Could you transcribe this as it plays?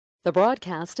The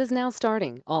broadcast is now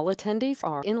starting. All attendees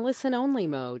are in listen-only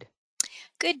mode.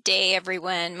 Good day,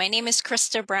 everyone. My name is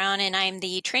Krista Brown, and I'm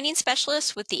the training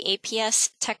specialist with the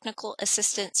APS Technical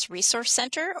Assistance Resource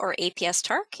Center, or APS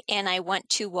TARC, and I want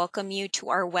to welcome you to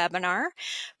our webinar,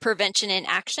 Prevention in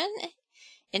Action,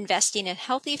 Investing in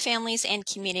Healthy Families and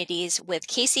Communities, with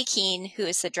Casey Keene, who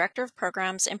is the Director of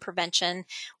Programs and Prevention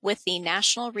with the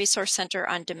National Resource Center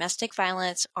on Domestic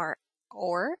Violence,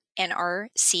 or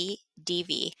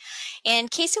NRCDV.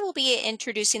 And Casey will be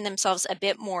introducing themselves a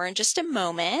bit more in just a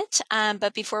moment.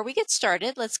 But before we get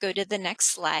started, let's go to the next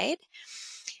slide.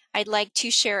 I'd like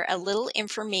to share a little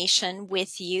information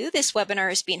with you. This webinar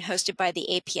is being hosted by the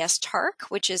APS TARC,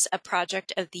 which is a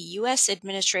project of the U.S.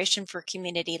 Administration for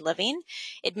Community Living,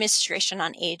 Administration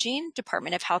on Aging,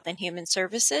 Department of Health and Human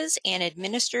Services, and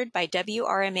administered by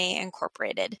WRMA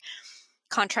Incorporated.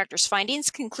 Contractors' findings,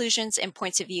 conclusions, and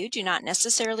points of view do not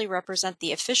necessarily represent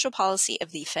the official policy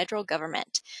of the federal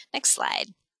government. Next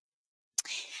slide.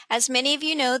 As many of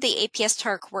you know, the APS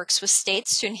TARC works with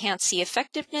states to enhance the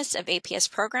effectiveness of APS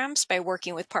programs by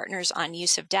working with partners on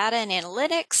use of data and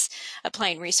analytics,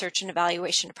 applying research and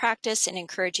evaluation to practice, and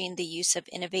encouraging the use of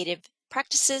innovative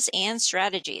practices and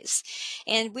strategies.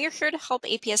 And we're here to help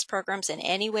APS programs in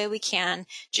any way we can.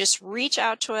 Just reach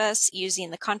out to us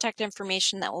using the contact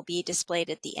information that will be displayed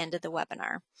at the end of the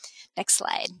webinar. Next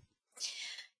slide.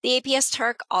 The APS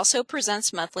TARC also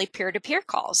presents monthly peer-to-peer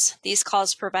calls. These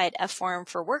calls provide a forum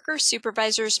for workers,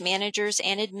 supervisors, managers,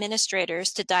 and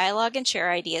administrators to dialogue and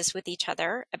share ideas with each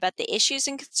other about the issues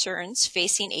and concerns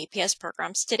facing APS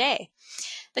programs today.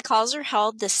 The calls are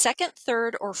held the second,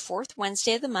 third, or fourth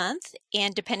Wednesday of the month,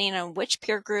 and depending on which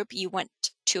peer group you want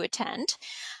to attend,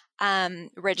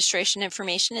 registration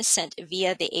information is sent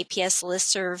via the APS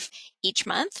listserv each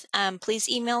month. Please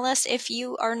email us if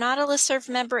you are not a listserv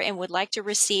member and would like to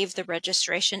receive the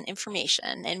registration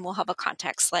information, and we'll have a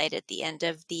contact slide at the end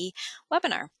of the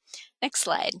webinar. Next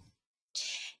slide.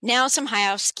 Now some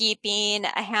housekeeping.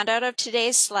 A handout of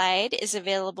today's slide is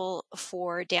available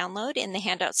for download in the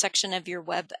handout section of your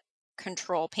web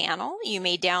control panel. You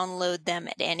may download them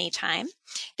at any time.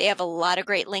 They have a lot of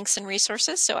great links and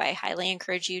resources, so I highly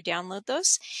encourage you to download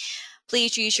those.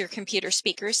 Please use your computer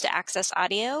speakers to access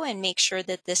audio and make sure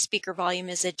that the speaker volume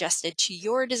is adjusted to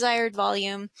your desired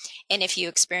volume. And if you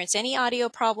experience any audio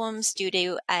problems due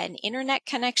to an internet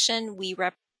connection, we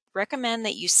recommend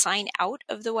that you sign out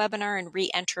of the webinar and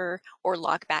re-enter or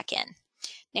log back in.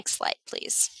 Next slide,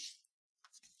 please.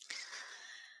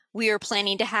 We are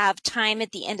planning to have time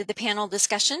at the end of the panel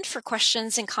discussion for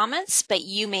questions and comments, but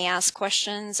you may ask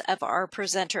questions of our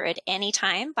presenter at any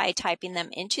time by typing them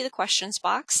into the questions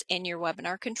box in your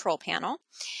webinar control panel,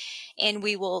 and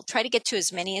we will try to get to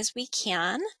as many as we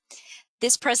can.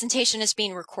 This presentation is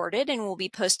being recorded and will be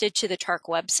posted to the TARC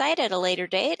website at a later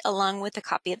date, along with a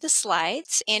copy of the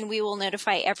slides, and we will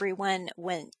notify everyone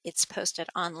when it's posted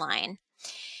online.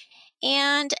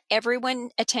 And everyone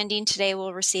attending today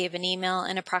will receive an email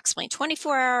in approximately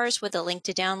 24 hours with a link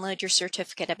to download your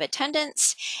certificate of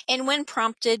attendance. And when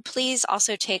prompted, please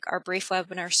also take our brief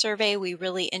webinar survey. We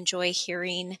really enjoy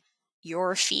hearing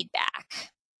your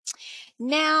feedback.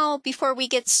 Now, before we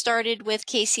get started with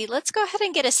Casey, let's go ahead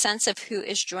and get a sense of who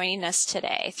is joining us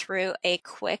today through a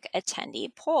quick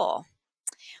attendee poll.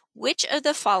 Which of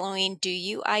the following do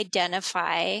you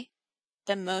identify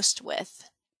the most with?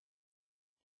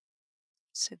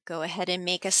 So go ahead and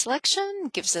make a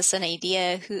selection. Gives us an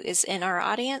idea who is in our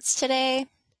audience today.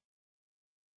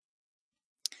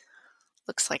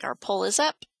 Looks like our poll is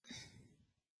up.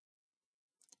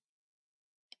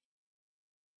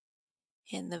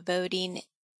 And the voting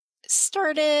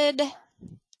started.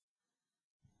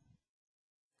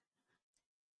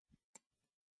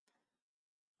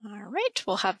 All right,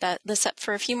 we'll have this up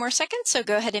for a few more seconds, so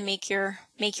go ahead and make your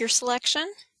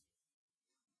selection.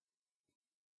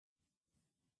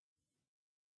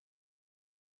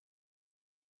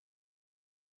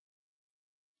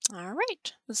 All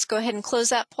right, let's go ahead and close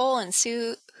that poll and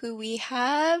see who we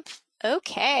have.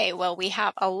 Okay, well, we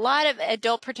have a lot of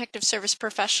adult protective service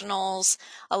professionals,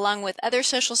 along with other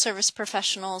social service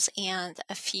professionals and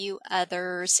a few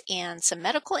others, and some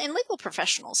medical and legal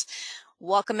professionals.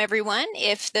 Welcome, everyone.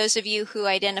 If those of you who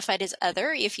identified as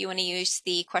other, if you want to use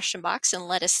the question box and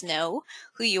let us know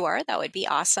who you are, that would be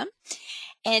awesome.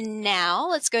 And now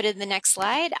let's go to the next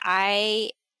slide.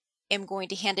 I am going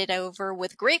to hand it over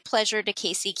with great pleasure to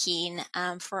Casey Keene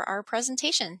for our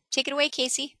presentation. Take it away,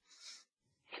 Casey.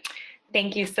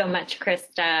 Thank you so much,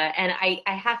 Krista. And I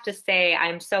have to say,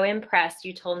 I'm so impressed.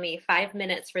 You told me 5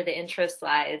 minutes for the intro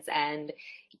slides, and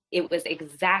it was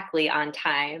exactly on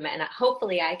time. And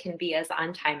hopefully I can be as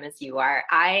on time as you are.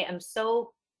 I am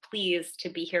so pleased to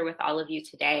be here with all of you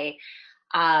today.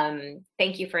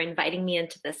 Thank you for inviting me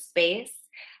into this space.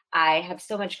 I have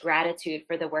so much gratitude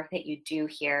for the work that you do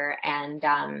here. And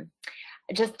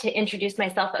just to introduce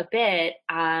myself a bit,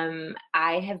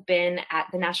 I have been at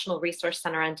the National Resource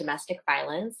Center on Domestic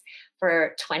Violence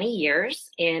for 20 years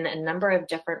in a number of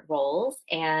different roles.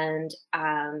 And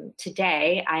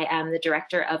today I am the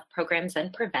Director of Programs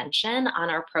and Prevention on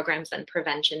our Programs and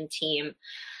Prevention team.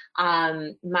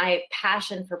 My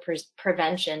passion for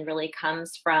prevention really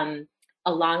comes from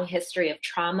a long history of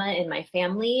trauma in my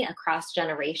family across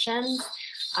generations,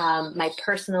 my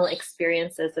personal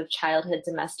experiences of childhood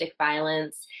domestic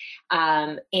violence,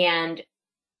 and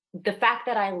the fact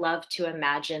that I love to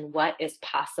imagine what is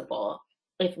possible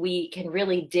if we can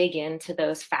really dig into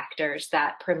those factors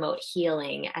that promote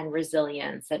healing and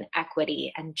resilience and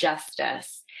equity and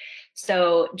justice.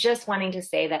 So just wanting to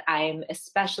say that I'm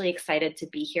especially excited to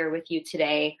be here with you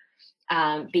today,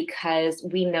 because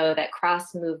we know that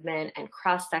cross-movement and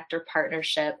cross-sector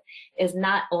partnership is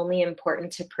not only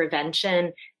important to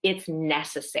prevention, it's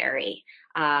necessary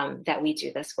that we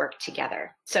do this work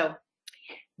together. So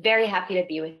very happy to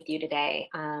be with you today.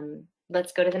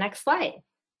 Let's go to the next slide.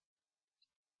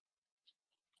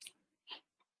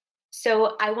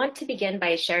 So I want to begin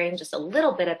by sharing just a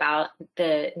little bit about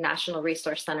the National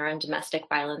Resource Center on Domestic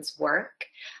Violence work.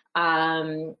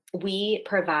 We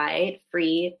provide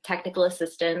free technical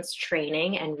assistance,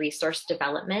 training, and resource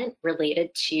development related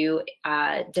to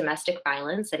domestic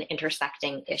violence and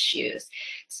intersecting issues.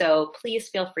 So please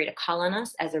feel free to call on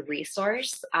us as a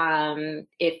resource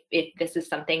if this is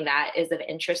something that is of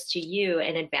interest to you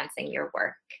in advancing your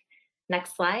work.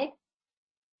 Next slide.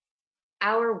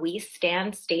 Our We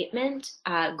Stand statement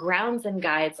grounds and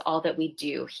guides all that we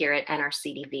do here at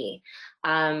NRCDV.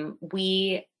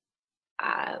 We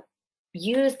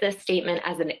use this statement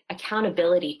as an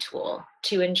accountability tool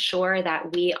to ensure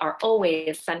that we are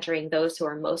always centering those who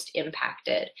are most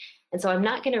impacted. And so I'm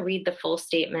not going to read the full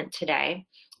statement today,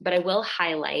 but I will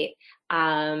highlight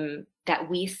that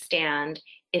we stand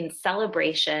in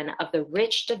celebration of the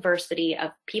rich diversity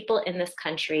of people in this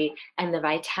country and the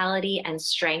vitality and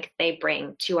strength they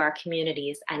bring to our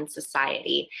communities and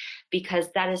society, because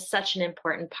that is such an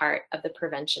important part of the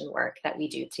prevention work that we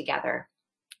do together.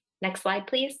 Next slide,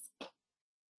 please.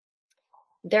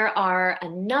 There are a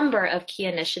number of key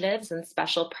initiatives and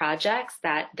special projects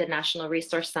that the National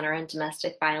Resource Center on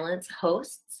Domestic Violence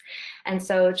hosts. And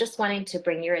so just wanting to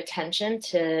bring your attention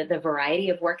to the variety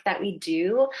of work that we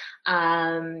do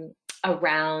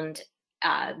around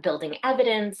building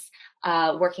evidence,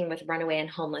 working with runaway and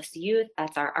homeless youth.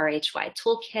 That's our RHY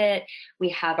toolkit. We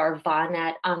have our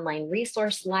VAWNet online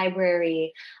resource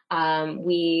library.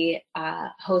 We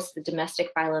host the Domestic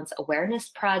Violence Awareness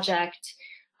Project.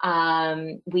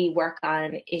 We work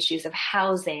on issues of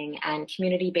housing and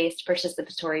community-based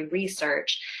participatory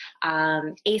research.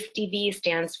 ACEDV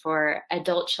stands for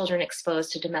Adult Children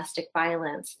Exposed to Domestic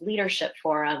Violence Leadership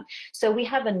Forum. So we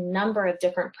have a number of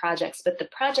different projects, but the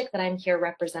project that I'm here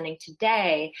representing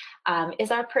today is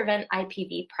our Prevent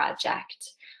IPV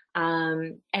project.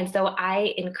 And so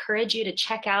I encourage you to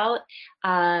check out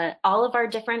all of our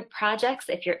different projects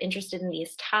if you're interested in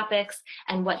these topics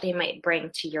and what they might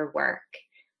bring to your work.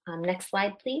 Next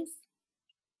slide, please.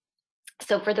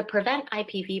 So for the Prevent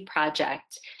IPV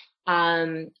project,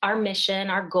 our mission,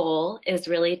 our goal is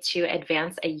really to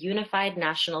advance a unified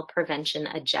national prevention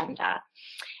agenda.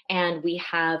 And we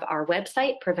have our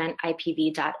website,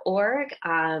 preventipv.org,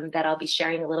 that I'll be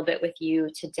sharing a little bit with you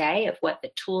today of what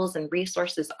the tools and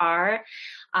resources are.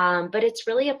 But it's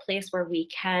really a place where we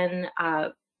can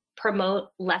promote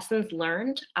lessons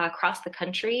learned across the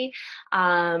country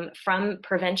from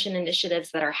prevention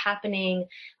initiatives that are happening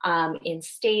in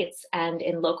states and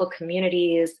in local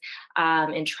communities,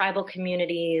 in tribal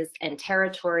communities and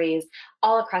territories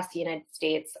all across the United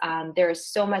States. There is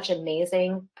so much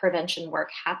amazing prevention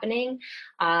work happening.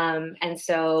 And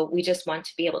so we just want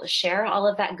to be able to share all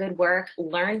of that good work,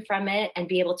 learn from it, and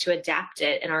be able to adapt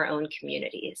it in our own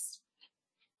communities.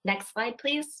 Next slide,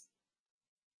 please.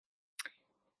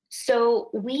 So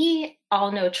we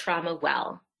all know trauma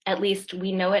well. At least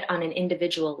we know it on an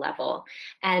individual level.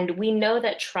 And we know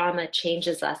that trauma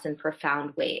changes us in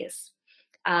profound ways.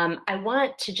 I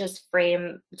want to just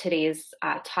frame today's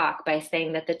talk by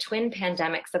saying that the twin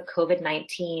pandemics of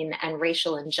COVID-19 and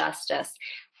racial injustice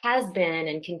has been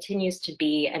and continues to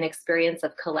be an experience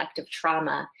of collective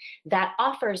trauma that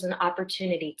offers an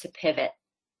opportunity to pivot.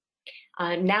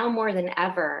 Now more than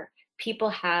ever, people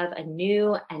have a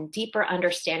new and deeper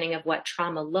understanding of what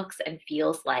trauma looks and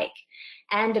feels like,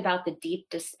 and about the deep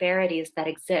disparities that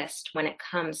exist when it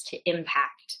comes to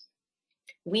impact.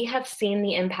 We have seen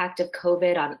the impact of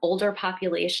COVID on older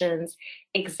populations,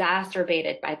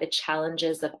 exacerbated by the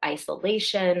challenges of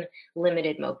isolation,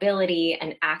 limited mobility,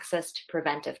 and access to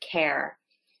preventive care.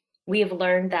 We have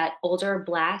learned that older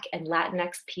Black and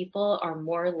Latinx people are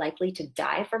more likely to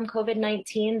die from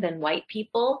COVID-19 than white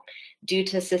people due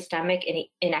to systemic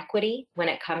inequity when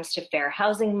it comes to fair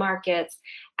housing markets,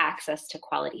 access to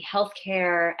quality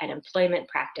healthcare, and employment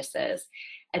practices.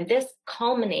 And this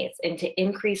culminates into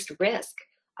increased risk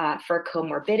for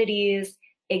comorbidities,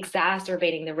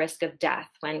 exacerbating the risk of death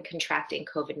when contracting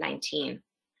COVID-19.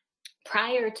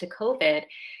 Prior to COVID,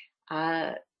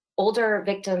 older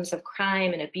victims of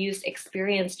crime and abuse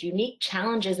experienced unique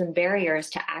challenges and barriers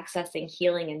to accessing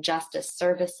healing and justice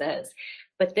services.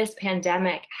 But this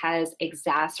pandemic has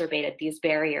exacerbated these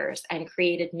barriers and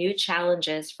created new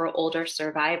challenges for older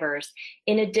survivors,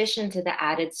 in addition to the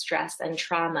added stress and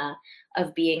trauma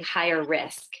of being higher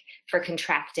risk for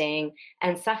contracting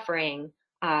and suffering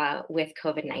with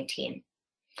COVID-19.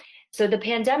 So the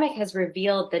pandemic has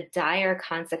revealed the dire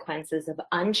consequences of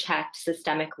unchecked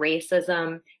systemic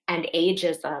racism and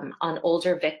ageism on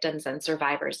older victims and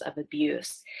survivors of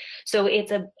abuse. So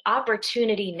it's an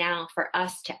opportunity now for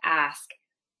us to ask,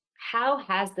 how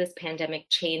has this pandemic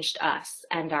changed us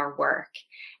and our work?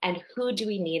 And who do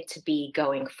we need to be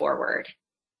going forward?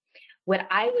 What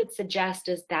I would suggest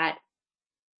is that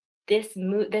this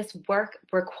work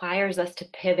requires us to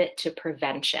pivot to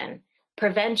prevention.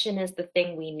 Prevention is the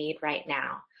thing we need right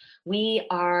now. We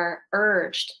are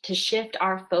urged to shift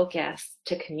our focus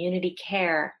to community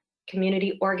care,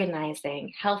 community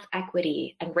organizing, health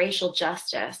equity, and racial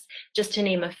justice, just to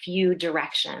name a few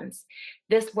directions.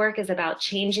 This work is about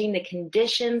changing the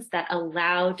conditions that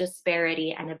allow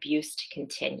disparity and abuse to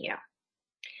continue.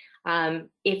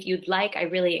 If you'd like, I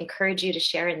really encourage you to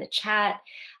share in the chat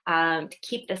to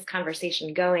keep this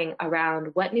conversation going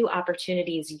around what new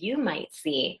opportunities you might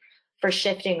see for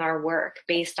shifting our work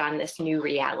based on this new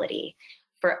reality.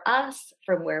 For us,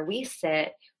 from where we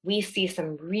sit, we see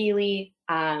some really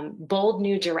bold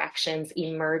new directions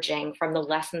emerging from the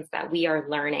lessons that we are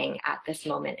learning at this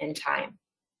moment in time.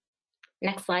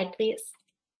 Next slide, please.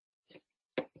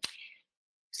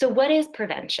 So what is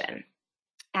prevention?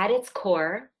 At its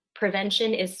core,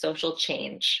 prevention is social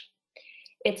change.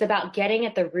 It's about getting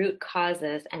at the root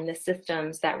causes and the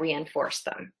systems that reinforce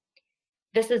them.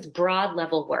 This is broad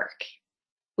level work,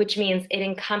 which means it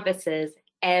encompasses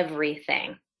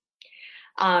everything.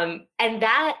 And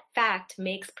that fact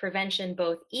makes prevention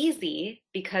both easy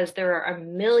because there are a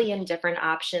million different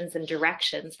options and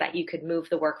directions that you could move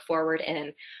the work forward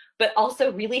in, but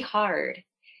also really hard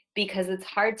because it's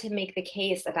hard to make the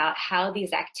case about how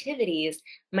these activities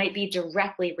might be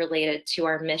directly related to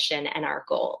our mission and our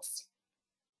goals.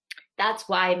 That's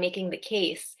why making the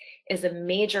case is a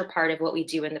major part of what we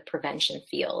do in the prevention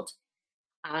field.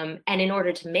 And in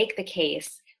order to make the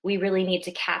case, we really need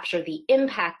to capture the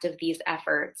impact of these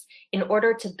efforts in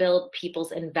order to build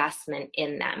people's investment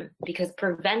in them, because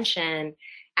prevention,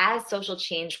 as social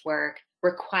change work,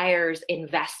 requires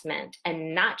investment,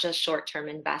 and not just short-term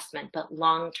investment, but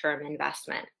long-term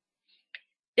investment.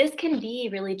 This can be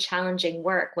really challenging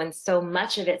work when so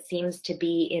much of it seems to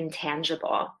be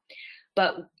intangible,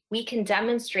 but we can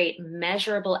demonstrate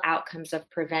measurable outcomes of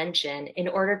prevention in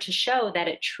order to show that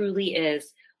it truly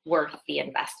is worth the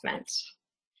investment.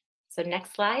 So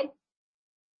next slide.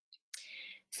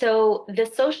 So the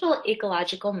social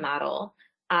ecological model,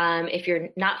 if you're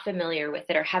not familiar with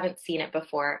it or haven't seen it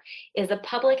before, is a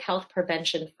public health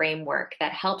prevention framework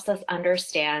that helps us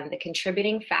understand the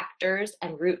contributing factors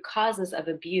and root causes of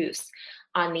abuse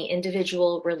on the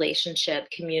individual, relationship,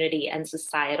 community, and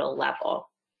societal level.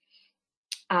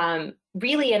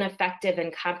 Really an effective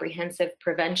and comprehensive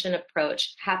prevention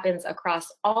approach happens across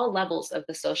all levels of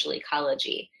the social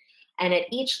ecology. And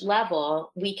at each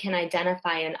level, we can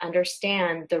identify and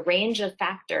understand the range of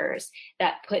factors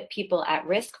that put people at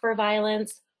risk for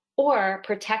violence or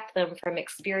protect them from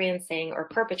experiencing or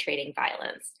perpetrating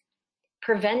violence.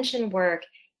 Prevention work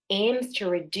aims to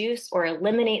reduce or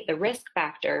eliminate the risk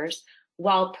factors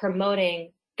while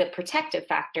promoting the protective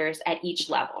factors at each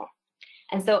level.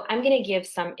 And so I'm going to give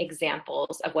some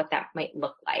examples of what that might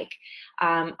look like.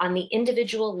 On the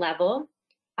individual level,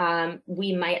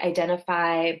 we might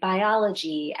identify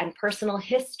biology and personal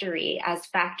history as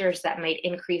factors that might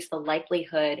increase the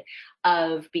likelihood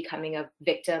of becoming a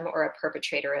victim or a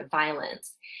perpetrator of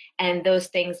violence. And those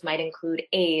things might include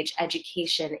age,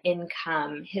 education,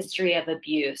 income, history of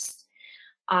abuse.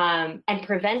 And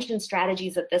prevention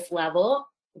strategies at this level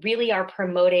really are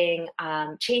promoting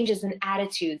changes in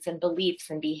attitudes and beliefs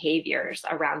and behaviors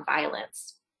around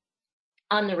violence.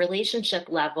 On the relationship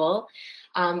level,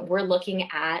 we're looking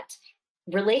at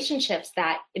relationships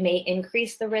that may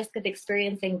increase the risk of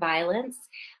experiencing violence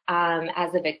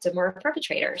as a victim or a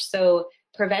perpetrator. So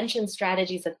prevention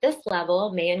strategies at this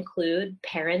level may include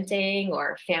parenting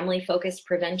or family-focused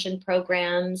prevention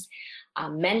programs,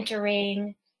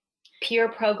 mentoring, peer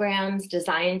programs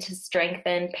designed to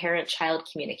strengthen parent-child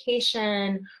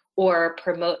communication or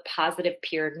promote positive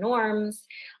peer norms,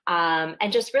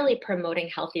 and just really promoting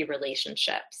healthy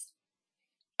relationships.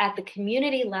 At the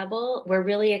community level, we're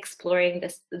really exploring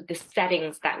the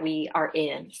settings that we are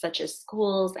in, such as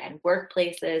schools and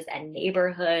workplaces and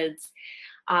neighborhoods,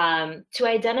 to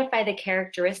identify the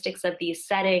characteristics of these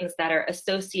settings that are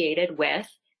associated with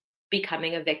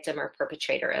becoming a victim or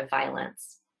perpetrator of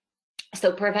violence.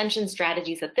 So prevention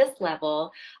strategies at this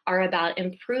level are about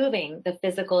improving the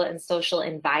physical and social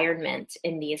environment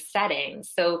in these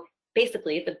settings. So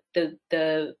basically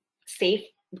the safe,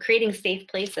 creating safe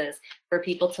places for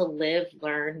people to live,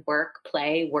 learn, work,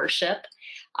 play, worship,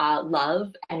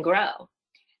 love, and grow.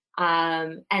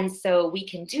 And so we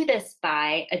can do this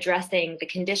by addressing the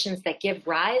conditions that give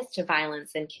rise to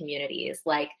violence in communities,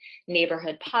 like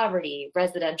neighborhood poverty,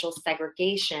 residential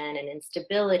segregation and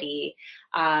instability,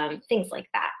 things like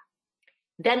that.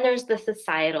 Then there's the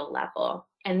societal level,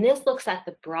 and this looks at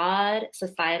the broad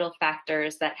societal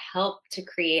factors that help to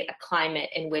create a climate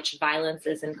in which violence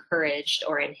is encouraged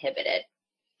or inhibited.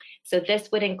 So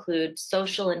this would include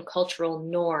social and cultural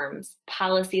norms,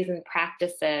 policies and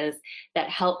practices that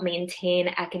help maintain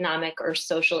economic or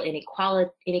social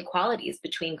inequalities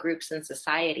between groups in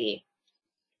society.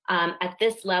 At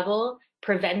this level,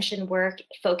 prevention work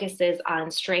focuses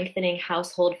on strengthening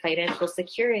household financial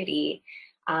security,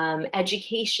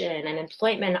 education and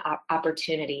employment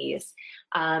opportunities,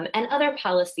 and other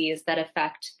policies that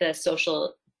affect the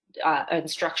social and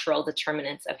structural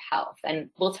determinants of health. And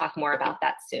we'll talk more about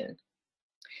that soon.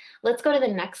 Let's go to the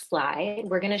next slide.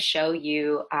 We're going to show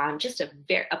you just a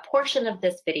portion of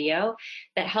this video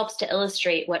that helps to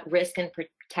illustrate what risk and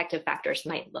protective factors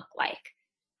might look like.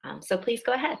 So please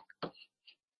go ahead.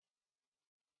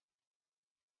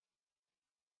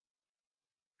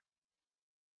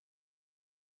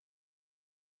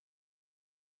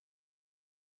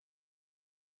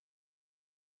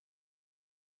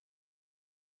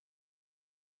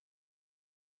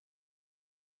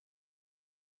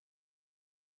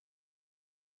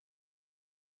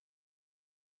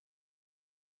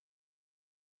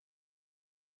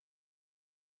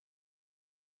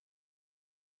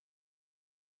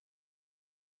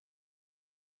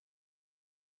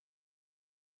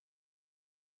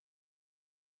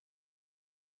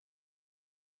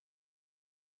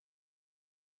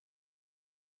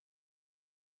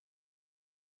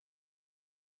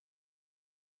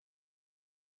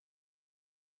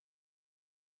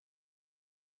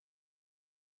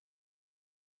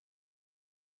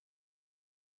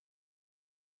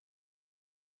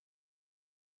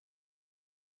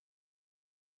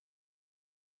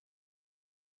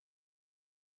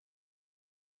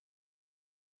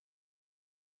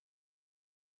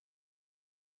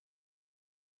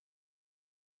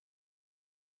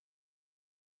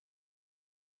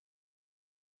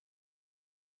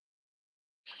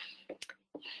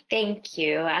 Thank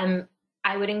you.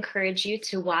 I would encourage you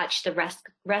to watch the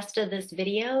rest of this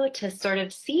video to sort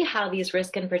of see how these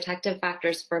risk and protective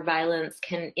factors for violence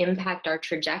can impact our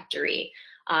trajectory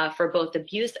for both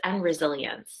abuse and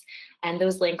resilience. And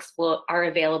those links are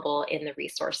available in the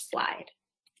resource slide.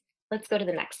 Let's go to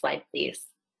the next slide, please.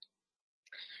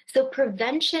 So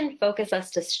prevention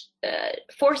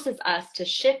forces us to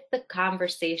shift the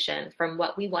conversation from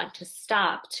what we want to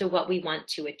stop to what we want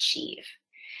to achieve.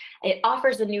 It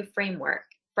offers a new framework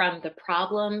from the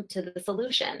problem to the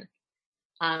solution,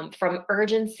 from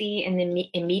urgency in the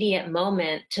immediate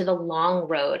moment to the long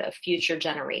road of future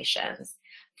generations,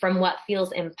 from what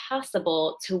feels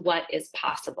impossible to what is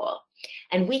possible.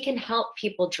 And we can help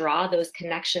people draw those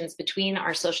connections between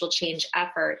our social change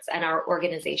efforts and our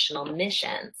organizational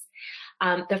missions.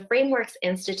 The Frameworks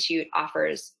Institute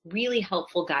offers really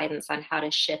helpful guidance on how to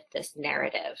shift this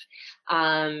narrative.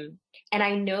 And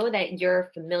I know that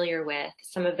you're familiar with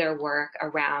some of their work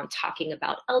around talking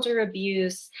about elder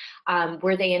abuse,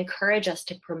 where they encourage us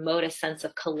to promote a sense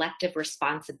of collective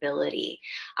responsibility.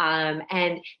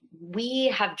 And we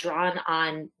have drawn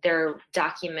on their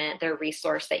document, their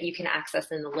resource that you can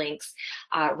access in the links,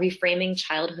 Reframing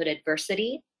Childhood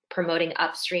Adversity, Promoting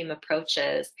Upstream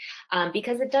Approaches,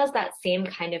 because it does that same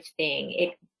kind of thing.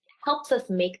 It helps us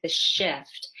make the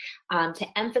shift to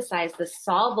emphasize the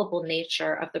solvable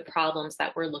nature of the problems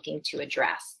that we're looking to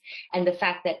address, and the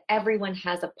fact that everyone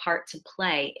has a part to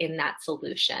play in that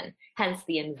solution, hence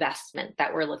the investment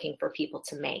that we're looking for people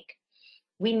to make.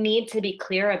 We need to be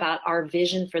clear about our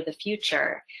vision for the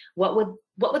future. What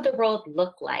would the world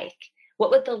look like? What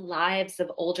would the lives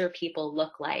of older people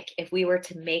look like if we were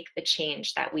to make the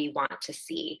change that we want to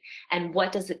see? And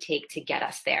what does it take to get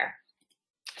us there?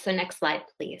 So next slide,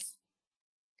 please.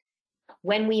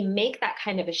 When we make that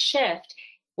kind of a shift,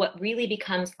 what really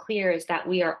becomes clear is that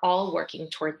we are all working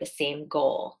toward the same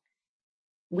goal.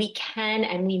 We can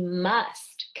and we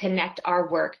must connect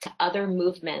our work to other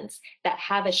movements that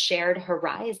have a shared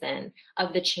horizon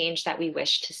of the change that we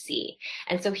wish to see.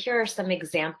 And so here are some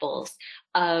examples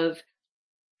of,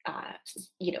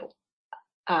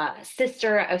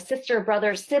 sister,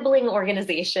 brother, sibling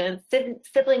organizations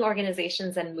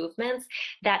and movements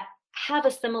that have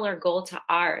a similar goal to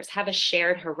ours, have a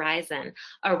shared horizon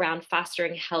around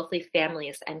fostering healthy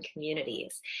families and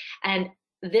communities. And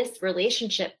this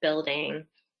relationship building,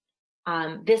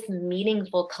 this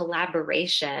meaningful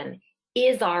collaboration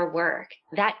is our work.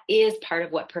 That is part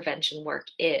of what prevention work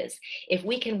is. If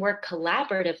we can work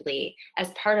collaboratively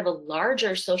as part of a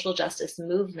larger social justice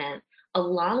movement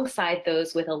alongside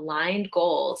those with aligned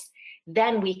goals,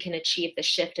 then we can achieve the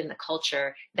shift in the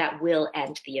culture that will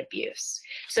end the abuse.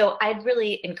 So I'd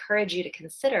really encourage you to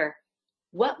consider,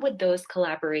 what would those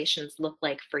collaborations look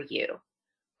like for you?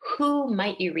 Who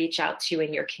might you reach out to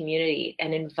in your community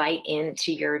and invite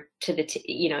into your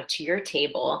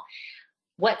table?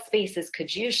 What spaces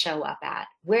could you show up at?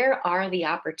 Where are the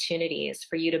opportunities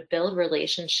for you to build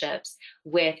relationships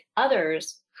with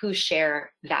others who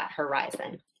share that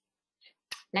horizon?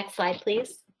 Next slide,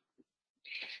 please.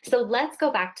 So let's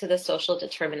go back to the social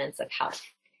determinants of health.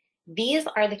 These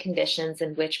are the conditions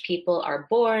in which people are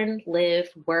born, live,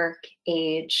 work,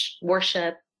 age,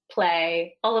 worship,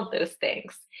 play, all of those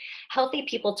things. Healthy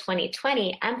People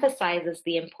 2020 emphasizes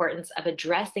the importance of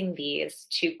addressing these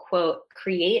to, quote,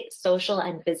 create social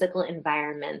and physical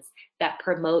environments that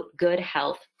promote good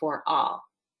health for all.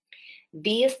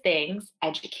 These things,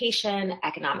 education,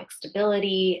 economic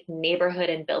stability, neighborhood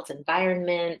and built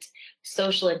environment,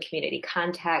 social and community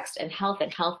context, and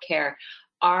healthcare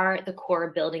are the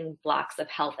core building blocks of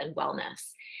health and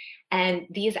wellness. And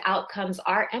these outcomes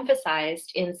are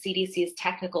emphasized in CDC's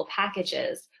technical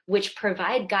packages, which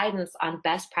provide guidance on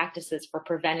best practices for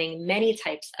preventing many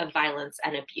types of violence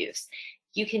and abuse.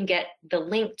 You can get the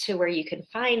link to where you can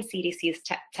find CDC's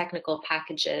technical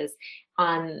packages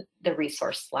on the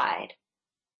resource slide.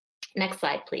 Next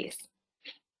slide, please.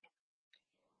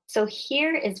 So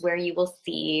here is where you will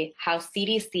see how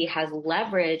CDC has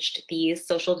leveraged these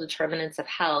social determinants of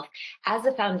health as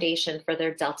a foundation for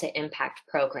their Delta Impact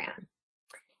program.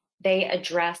 They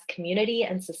address community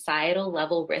and societal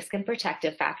level risk and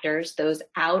protective factors, those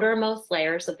outermost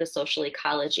layers of the social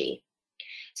ecology.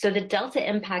 So the Delta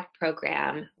Impact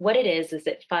program, what it is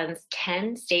it funds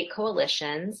 10 state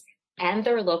coalitions and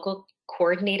their local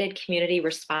coordinated community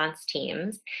response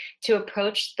teams to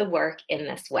approach the work in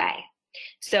this way.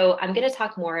 So I'm going to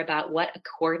talk more about what a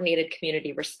coordinated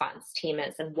community response team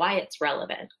is and why it's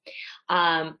relevant.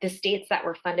 The states that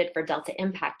were funded for Delta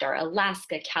Impact are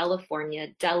Alaska, California,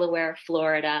 Delaware,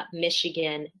 Florida,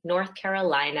 Michigan, North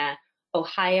Carolina,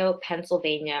 Ohio,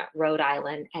 Pennsylvania, Rhode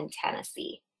Island, and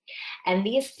Tennessee. And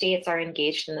these states are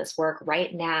engaged in this work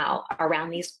right now around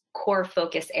these core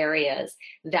focus areas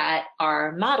that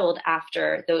are modeled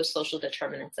after those social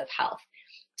determinants of health.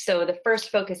 So the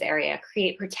first focus area,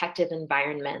 create protective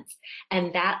environments.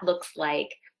 And that looks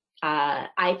like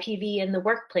IPV in the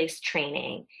workplace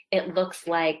training. It looks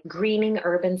like greening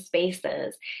urban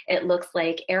spaces. It looks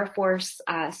like Air Force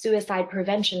suicide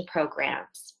prevention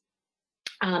programs.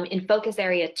 In focus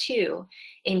area 2,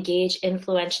 engage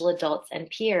influential adults and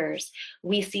peers,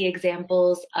 we see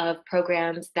examples of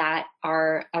programs that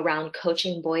are around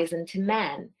coaching boys into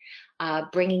men,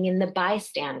 bringing in the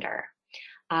bystander.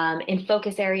 In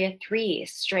focus area 3,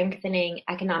 strengthening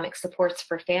economic supports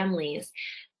for families.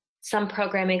 Some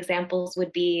program examples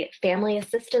would be family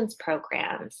assistance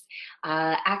programs,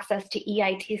 access to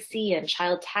EITC and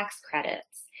child tax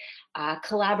credits,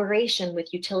 collaboration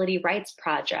with utility rights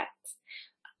projects,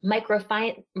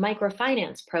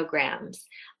 microfinance programs,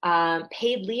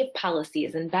 paid leave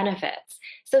policies and benefits.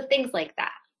 So things like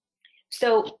that.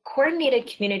 So coordinated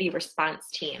community response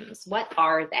teams, what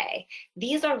are they?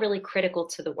 These are really critical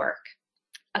to the work.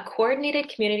 A coordinated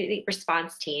community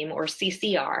response team, or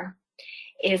CCR,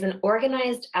 is an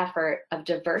organized effort of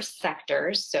diverse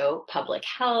sectors, so public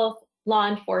health, law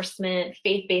enforcement,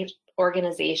 faith-based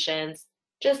organizations,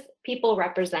 just people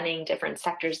representing different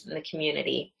sectors in the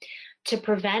community, to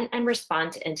prevent and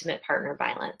respond to intimate partner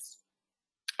violence.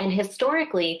 And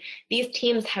historically, these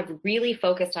teams have really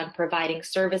focused on providing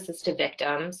services to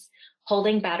victims,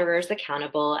 holding batterers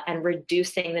accountable, and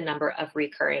reducing the number of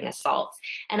recurring assaults.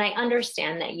 And I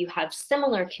understand that you have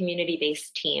similar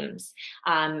community-based teams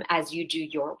as you do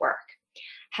your work.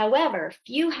 However,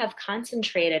 few have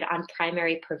concentrated on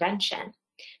primary prevention.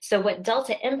 So what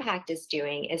Delta Impact is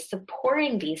doing is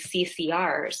supporting these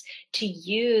CCRs to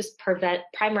use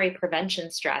primary prevention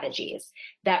strategies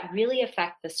that really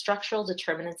affect the structural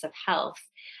determinants of health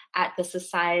at the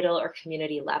societal or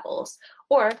community levels,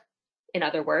 or in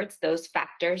other words, those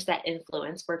factors that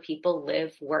influence where people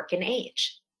live, work, and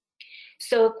age.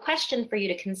 So a question for you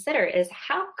to consider is,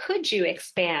 how could you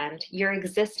expand your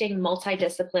existing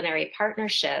multidisciplinary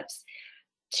partnerships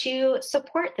to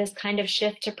support this kind of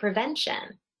shift to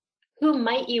prevention? Who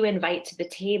might you invite to the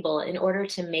table in order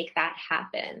to make that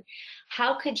happen?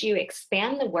 How could you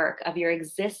expand the work of your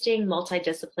existing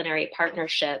multidisciplinary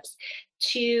partnerships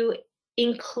to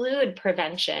include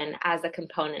prevention as a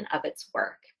component of its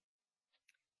work?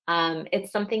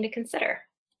 It's something to consider.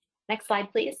 Next slide,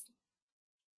 please.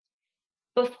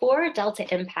 Before Delta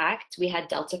Impact, we had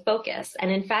Delta Focus.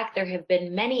 And in fact, there have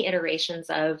been many iterations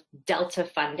of Delta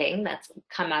funding that's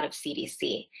come out of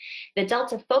CDC. The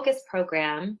Delta Focus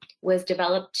program was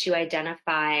developed to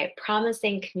identify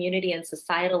promising community and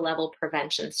societal level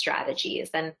prevention strategies.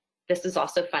 And this was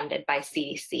also funded by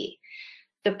CDC.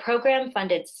 The program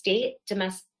funded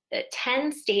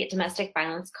 10 state domestic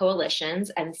violence coalitions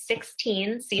and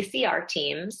 16 CCR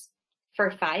teams for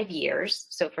 5 years,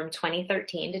 so from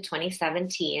 2013 to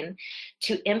 2017,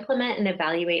 to implement and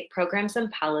evaluate programs and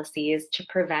policies to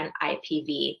prevent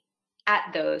IPV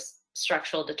at those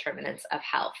structural determinants of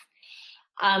health.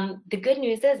 The good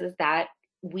news is that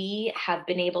we have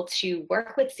been able to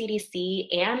work with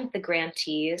CDC and the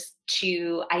grantees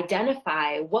to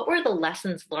identify what were the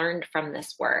lessons learned from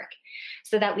this work,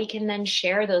 so that we can then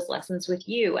share those lessons with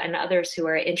you and others who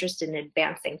are interested in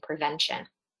advancing prevention.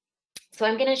 So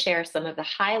I'm going to share some of the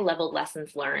high-level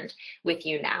lessons learned with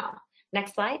you now.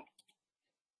 Next slide.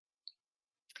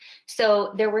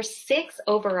 So there were 6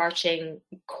 overarching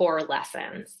core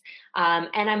lessons,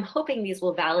 and I'm hoping these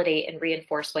will validate and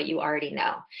reinforce what you already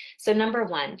know. So number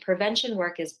 1, prevention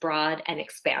work is broad and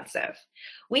expansive.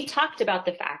 We talked about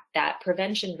the fact that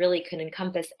prevention really can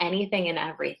encompass anything and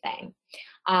everything.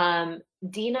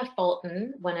 Dina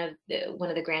Fulton, one of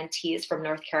the grantees from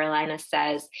North Carolina,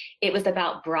 says it was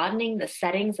about broadening the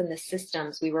settings and the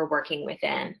systems we were working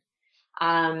within.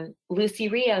 Lucy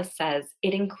Rios says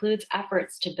it includes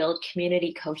efforts to build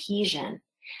community cohesion.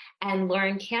 And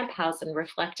Lauren Camphausen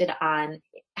reflected on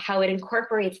how it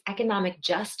incorporates economic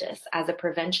justice as a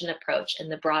prevention approach in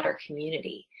the broader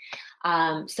community.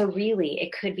 So really,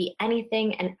 it could be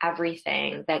anything and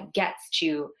everything that gets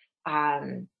to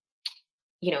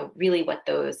really what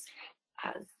those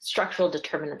structural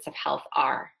determinants of health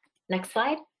are. Next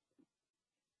slide.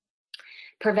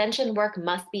 Prevention work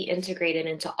must be integrated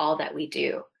into all that we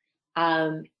do.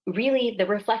 Really, the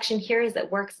reflection here is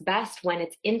it works best when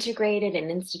it's integrated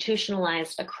and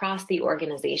institutionalized across the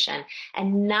organization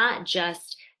and not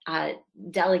just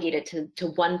delegated to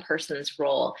one person's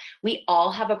role. We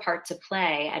all have a part to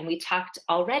play, and we talked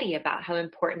already about how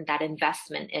important that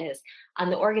investment is. On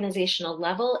the organizational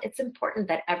level, it's important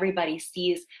that everybody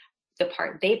sees the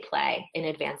part they play in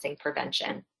advancing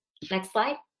prevention. Next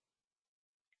slide.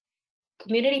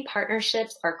 Community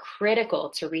partnerships are critical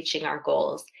to reaching our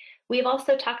goals. We've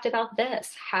also talked about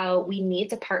this, how we need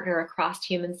to partner across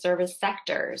human service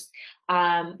sectors.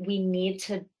 We need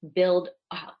to build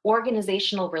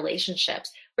organizational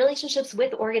relationships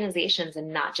with organizations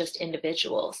and not just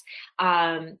individuals.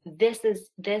 This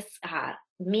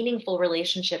meaningful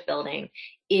relationship building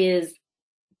is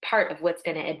part of what's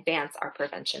going to advance our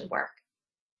prevention work.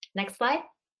 Next slide.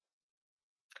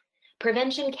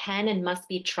 Prevention can and must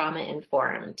be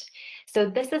trauma-informed. So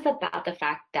this is about the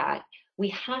fact that we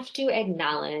have to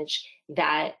acknowledge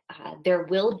that there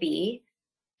will be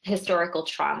historical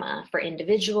trauma for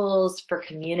individuals, for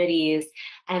communities,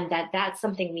 and that's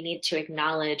something we need to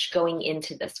acknowledge going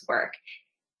into this work.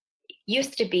 It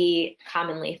used to be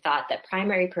commonly thought that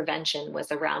primary prevention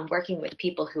was around working with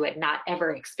people who had not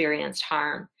ever experienced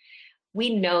harm.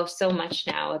 We know so much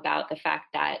now about the fact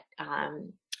that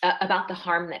about the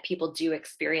harm that people do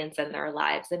experience in their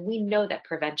lives, and we know that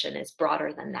prevention is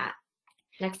broader than that.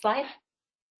 Next slide.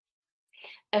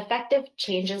 Effective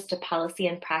changes to policy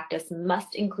and practice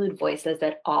must include voices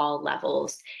at all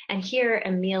levels. And here,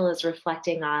 Emile is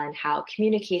reflecting on how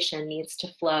communication needs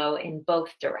to flow in both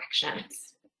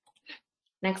directions.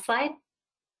 Next slide.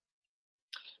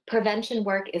 Prevention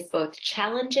work is both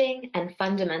challenging and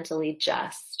fundamentally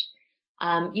just.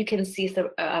 You can see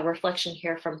a reflection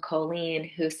here from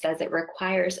Colleen, who says it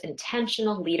requires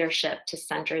intentional leadership to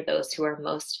center those who are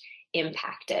most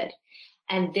impacted.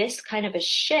 And this kind of a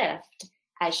shift,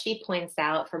 as she points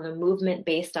out, from a movement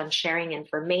based on sharing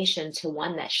information to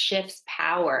one that shifts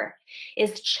power,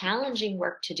 is challenging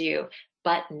work to do,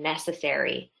 but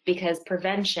necessary, because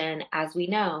prevention, as we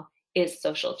know, is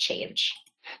social change.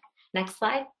 Next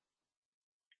slide.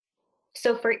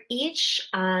 So for each,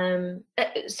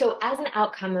 so as an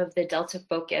outcome of the Delta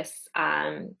Focus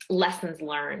lessons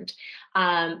learned,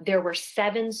 there were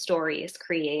 7 stories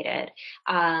created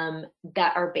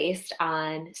that are based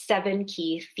on 7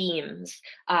 key themes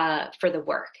for the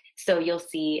work. So you'll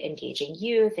see engaging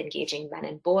youth, engaging men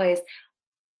and boys.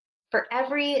 For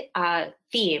every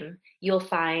theme, you'll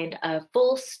find a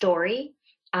full story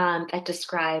that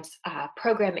describes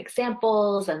program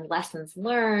examples and lessons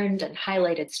learned and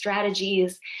highlighted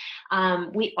strategies.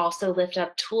 We also lift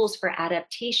up tools for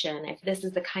adaptation. If this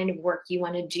is the kind of work you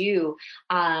want to do,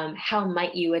 how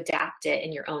might you adapt it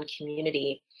in your own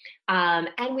community?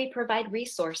 And we provide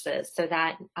resources so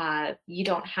that you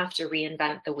don't have to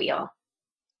reinvent the wheel.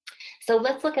 So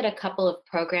let's look at a couple of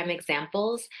program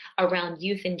examples around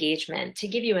youth engagement to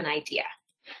give you an idea.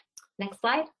 Next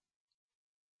slide.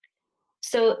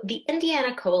 So the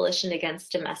Indiana Coalition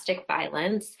Against Domestic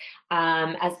Violence,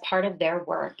 as part of their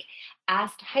work,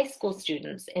 asked high school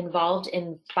students involved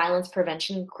in violence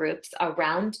prevention groups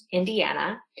around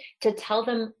Indiana to tell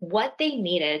them what they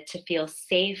needed to feel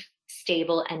safe,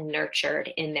 stable, and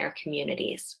nurtured in their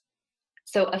communities.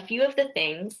 So a few of the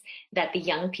things that the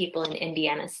young people in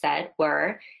Indiana said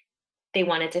were they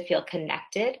wanted to feel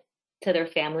connected to their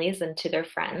families and to their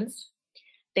friends.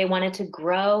 They wanted to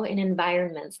grow in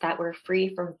environments that were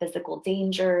free from physical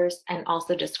dangers and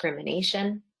also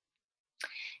discrimination.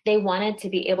 They wanted to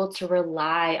be able to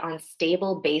rely on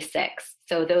stable basics,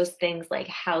 so those things like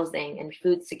housing and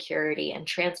food security and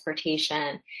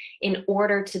transportation, in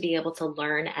order to be able to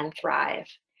learn and thrive.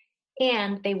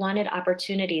 And they wanted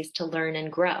opportunities to learn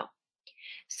and grow.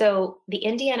 So the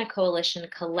Indiana Coalition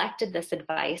collected this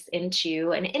advice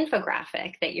into an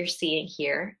infographic that you're seeing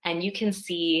here, and you can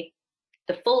see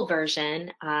the full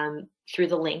version through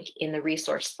the link in the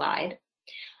resource slide.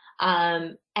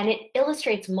 And it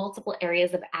illustrates multiple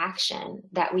areas of action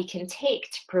that we can take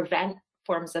to prevent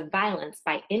forms of violence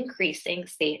by increasing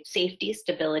safety,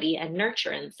 stability, and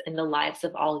nurturance in the lives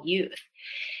of all youth.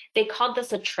 They called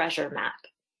this a treasure map,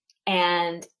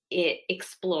 and it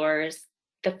explores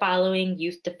the following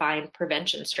youth-defined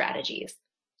prevention strategies: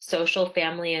 social,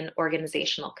 family, and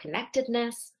organizational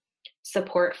connectedness,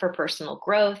 support for personal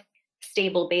growth,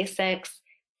 stable basics,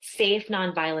 safe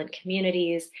nonviolent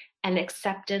communities, and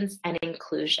acceptance and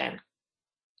inclusion.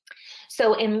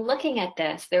 So in looking at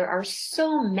this, there are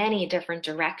so many different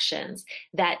directions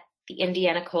that the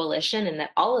Indiana Coalition and that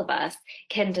all of us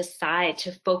can decide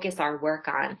to focus our work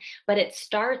on. But it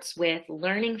starts with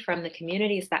learning from the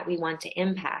communities that we want to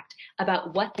impact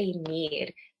about what they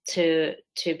need to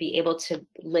be able to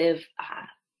live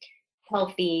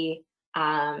healthy,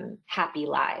 happy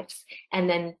lives, and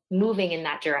then moving in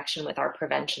that direction with our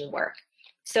prevention work.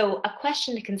 So a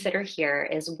question to consider here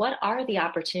is, what are the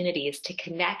opportunities to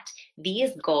connect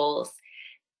these goals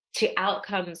to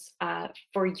outcomes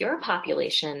for your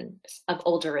population of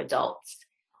older adults?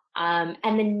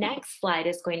 And the next slide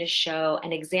is going to show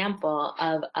an example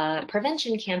of a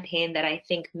prevention campaign that I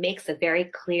think makes a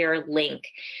very clear link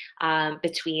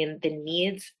between the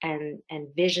needs and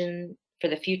vision for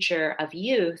the future of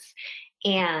youth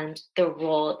and the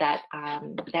role that,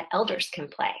 that elders can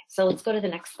play. So let's go to the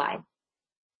next slide.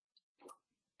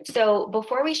 So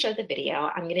before we show the video,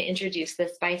 I'm going to introduce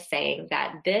this by saying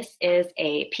that this is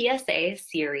a PSA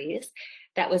series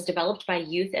that was developed by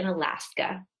youth in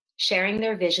Alaska, sharing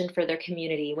their vision for their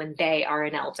community when they are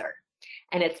an elder.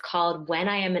 And it's called When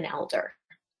I Am an Elder.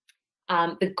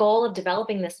 The goal of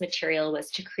developing this material was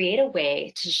to create a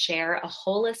way to share a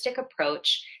holistic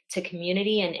approach to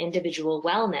community and individual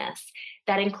wellness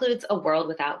that includes a world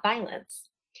without violence.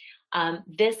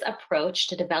 This approach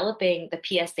to developing the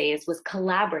PSAs was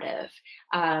collaborative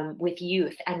with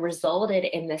youth and resulted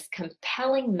in this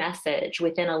compelling message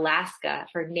within Alaska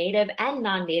for Native and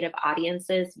non-Native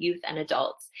audiences, youth, and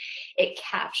adults. It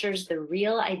captures the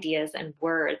real ideas and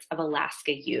words of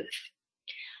Alaska youth.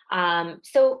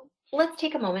 So let's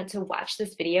take a moment to watch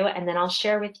this video, and then I'll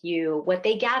share with you what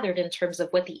they gathered in terms of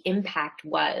what the impact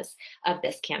was of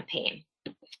this campaign.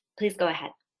 Please go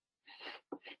ahead.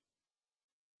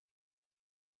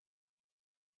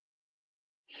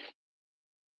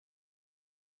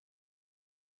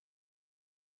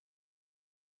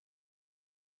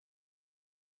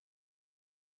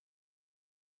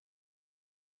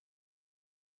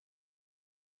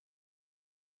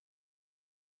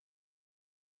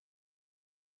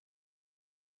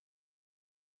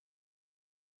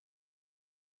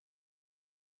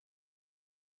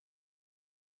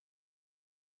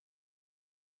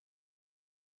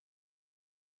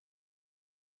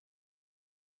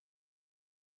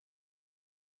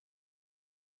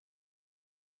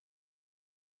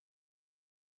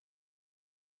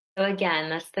 So again,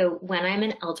 that's the When I'm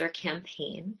an Elder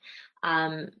campaign,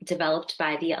 developed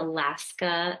by the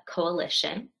Alaska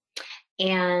Coalition.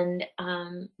 And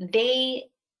they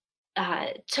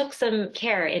took some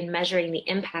care in measuring the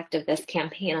impact of this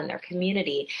campaign on their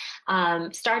community,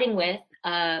 starting with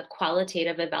a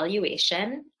qualitative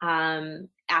evaluation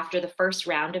after the first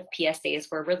round of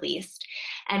PSAs were released.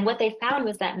 And what they found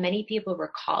was that many people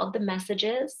recalled the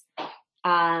messages.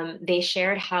 They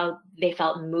shared how they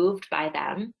felt moved by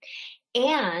them.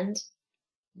 And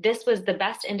this was the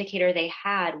best indicator they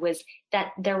had, was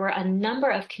that there were a number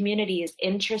of communities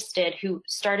interested who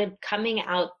started coming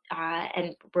out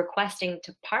and requesting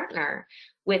to partner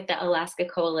with the Alaska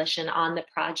Coalition on the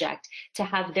project to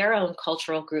have their own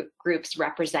cultural groups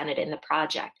represented in the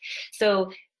project.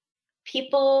 So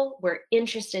people were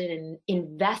interested in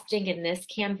investing in this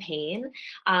campaign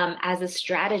as a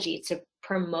strategy to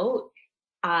promote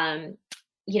um,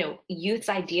 youth's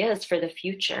ideas for the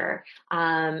future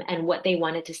and what they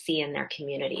wanted to see in their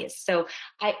communities. So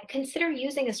I consider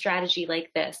using a strategy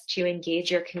like this to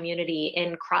engage your community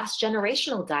in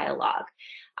cross-generational dialogue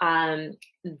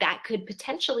that could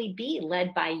potentially be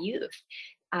led by youth.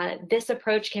 This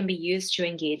approach can be used to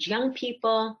engage young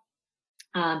people,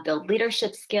 build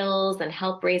leadership skills, and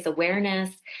help raise awareness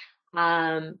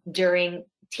during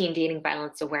Teen Dating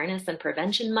Violence Awareness and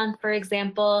Prevention Month, for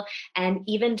example, and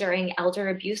even during Elder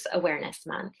Abuse Awareness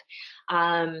Month.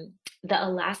 The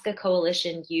Alaska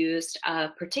Coalition used a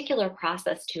particular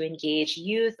process to engage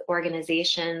youth,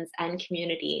 organizations, and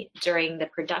community during the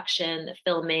production, the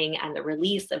filming, and the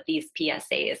release of these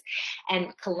PSAs.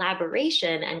 And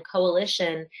collaboration and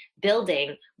coalition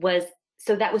building was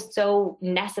that was so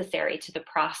necessary to the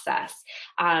process,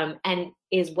 and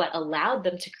is what allowed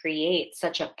them to create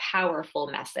such a powerful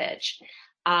message.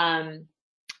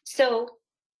 So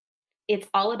it's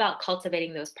all about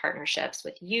cultivating those partnerships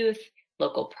with youth,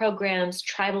 local programs,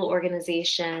 tribal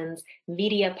organizations,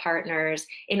 media partners,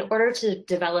 in order to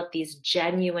develop these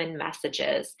genuine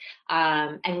messages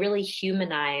and really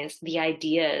humanize the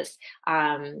ideas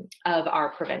of our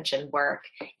prevention work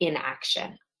in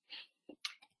action.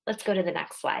 Let's go to the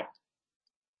next slide.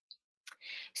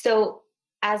 So,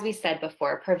 as we said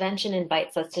before, prevention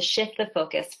invites us to shift the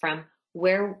focus from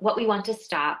what we want to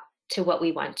stop to what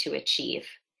we want to achieve.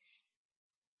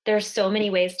 There's so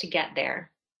many ways to get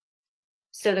there.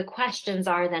 So the questions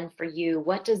are then for you: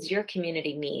 what does your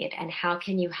community need, and how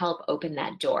can you help open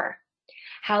that door?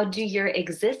 How do your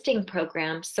existing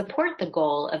programs support the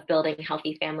goal of building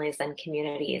healthy families and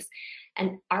communities?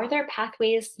 And are there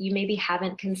pathways you maybe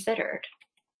haven't considered?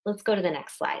 Let's go to the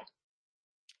next slide.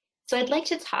 So I'd like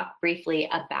to talk briefly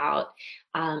about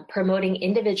promoting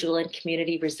individual and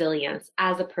community resilience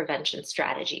as a prevention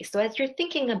strategy. So as you're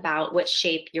thinking about what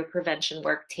shape your prevention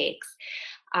work takes,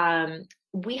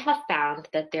 we have found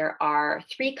that there are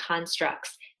 3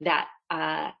 constructs that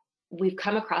we've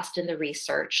come across in the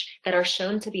research that are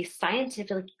shown to be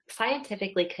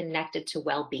scientifically connected to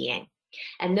well-being.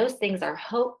 And those things are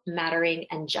hope, mattering,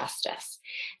 and justice.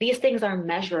 These things are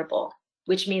measurable,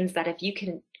 which means that if you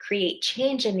can create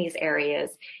change in these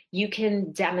areas, you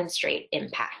can demonstrate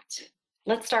impact.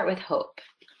 Let's start with hope.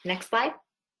 Next slide.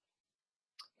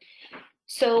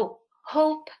 So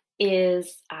hope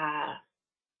is,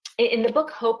 in the book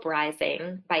Hope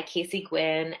Rising by Casey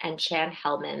Gwynne and Chan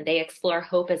Hellman, they explore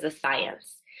hope as a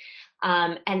science.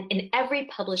 And in every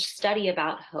published study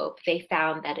about hope, they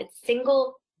found that it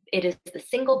is the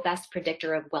single best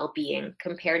predictor of well-being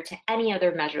compared to any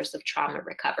other measures of trauma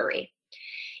recovery.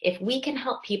 If we can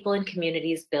help people and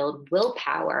communities build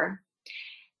willpower,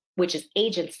 which is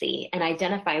agency, and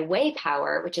identify way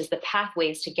power, which is the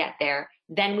pathways to get there,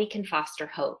 then we can foster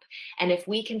hope. And if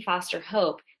we can foster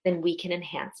hope, then we can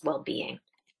enhance well-being.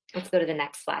 Let's go to the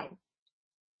next slide.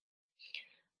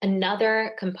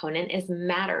 Another component is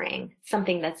mattering,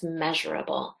 something that's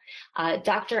measurable.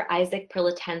 Dr. Isaac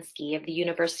Perlotensky of the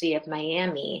University of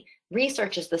Miami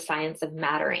researches the science of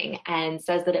mattering and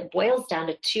says that it boils down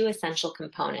to 2 essential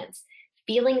components: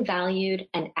 feeling valued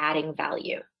and adding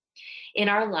value. In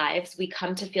our lives, we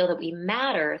come to feel that we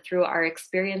matter through our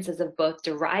experiences of both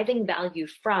deriving value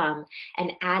from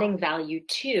and adding value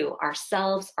to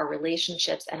ourselves, our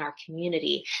relationships, and our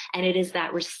community. And it is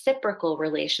that reciprocal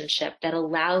relationship that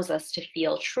allows us to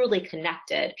feel truly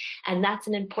connected. And that's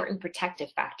an important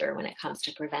protective factor when it comes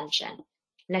to prevention.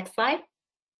 Next slide.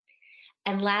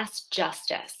 And last,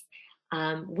 justice.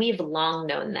 We've long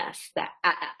known this, that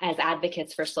as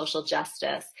advocates for social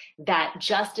justice, that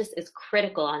justice is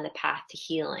critical on the path to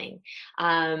healing.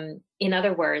 In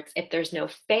other words, if there's no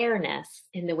fairness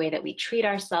in the way that we treat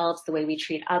ourselves, the way we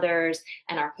treat others,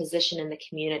 and our position in the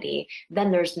community,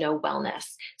 then there's no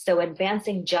wellness. So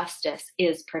advancing justice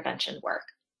is prevention work.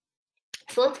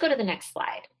 So let's go to the next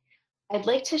slide. I'd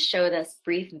like to show this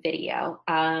brief video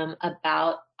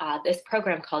about this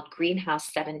program called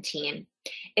Greenhouse 17.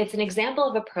 It's an example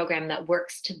of a program that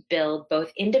works to build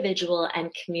both individual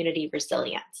and community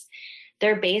resilience.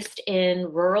 They're based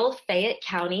in rural Fayette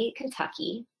County,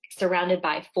 Kentucky, surrounded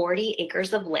by 40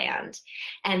 acres of land,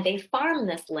 and they farm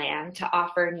this land to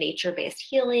offer nature-based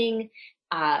healing,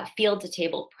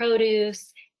 field-to-table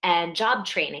produce, and job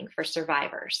training for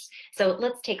survivors. So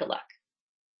let's take a look.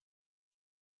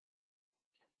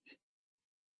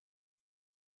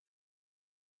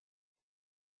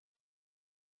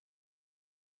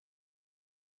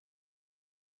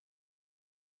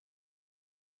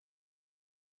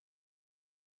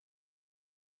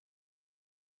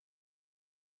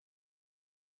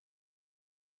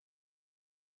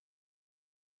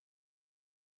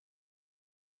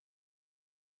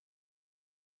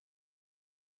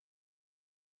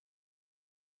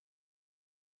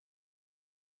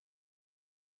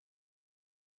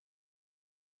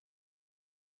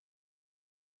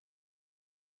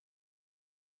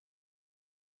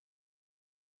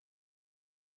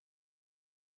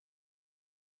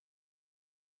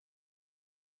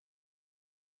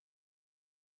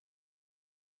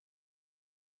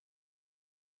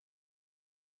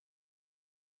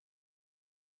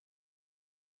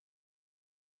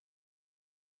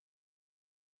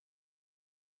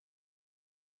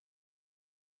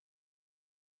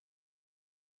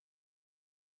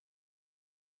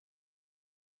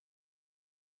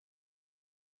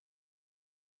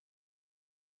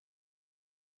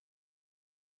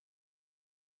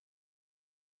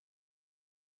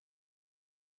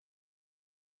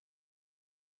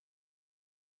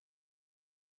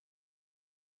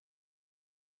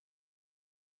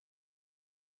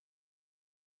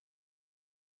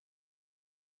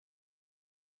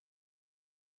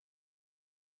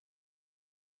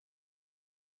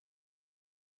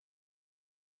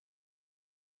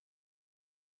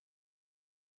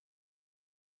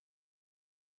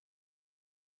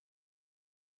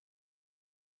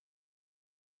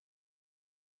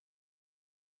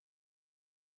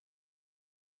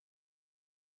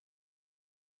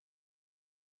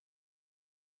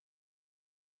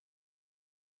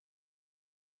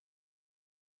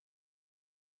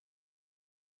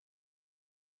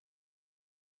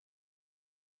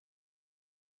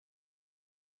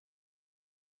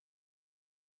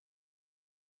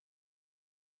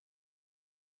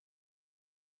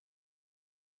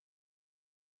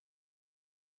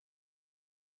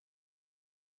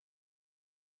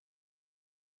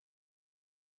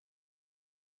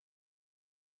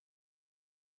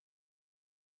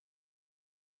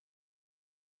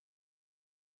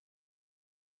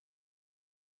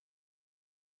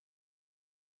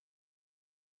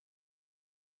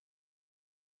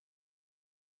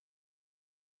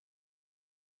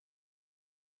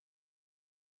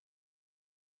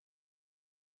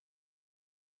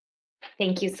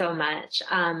 Thank you so much.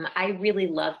 I really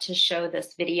love to show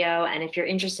this video, and if you're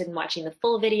interested in watching the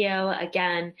full video,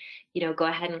 again, go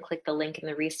ahead and click the link in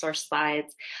the resource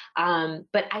slides.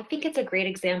 But I think it's a great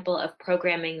example of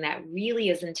programming that really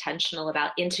is intentional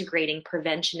about integrating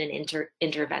prevention and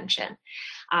intervention.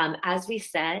 As we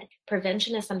said,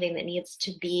 prevention is something that needs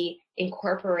to be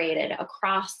incorporated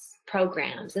across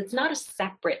programs. It's not a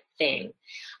separate thing.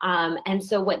 And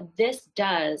so what this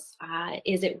does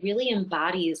is it really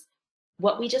embodies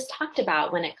what we just talked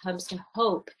about when it comes to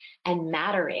hope and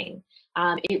mattering.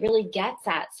 It really gets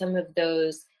at some of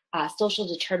those social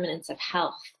determinants of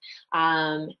health.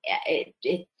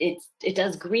 It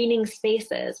does greening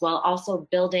spaces while also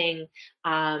building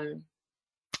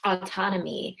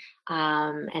autonomy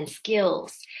and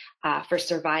skills for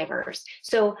survivors.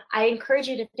 So I encourage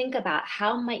you to think about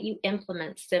how might you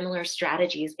implement similar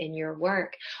strategies in your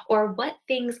work, or what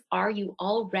things are you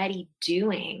already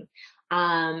doing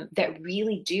that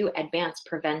really do advance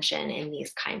prevention in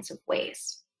these kinds of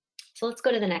ways. So let's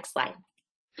go to the next slide.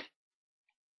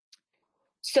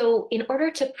 So in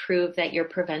order to prove that your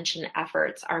prevention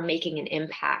efforts are making an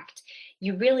impact,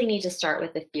 you really need to start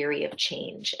with a theory of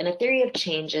change. And a theory of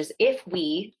change is if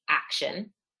we,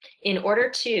 action, in order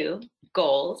to,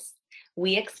 goals,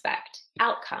 we expect,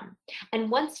 outcome. And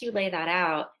once you lay that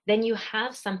out, then you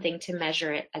have something to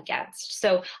measure it against.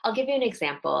 So I'll give you an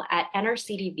example. At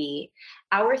NRCDV,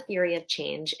 our theory of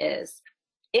change is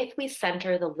If we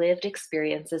center the lived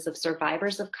experiences of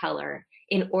survivors of color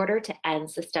in order to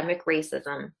end systemic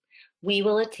racism, we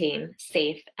will attain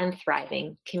safe and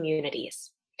thriving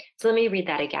communities. So let me read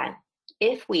that again.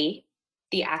 If we,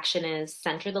 the action is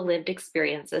center the lived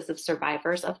experiences of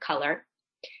survivors of color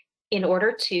in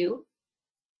order to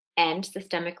end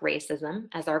systemic racism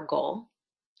as our goal,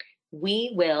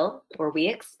 we will, or we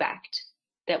expect,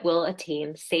 that we'll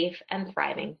attain safe and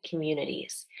thriving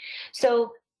communities.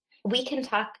 So we can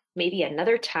talk maybe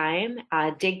another time,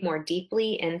 dig more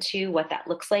deeply into what that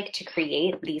looks like to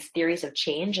create these theories of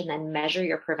change and then measure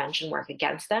your prevention work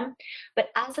against them. But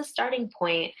as a starting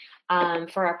point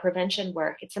for our prevention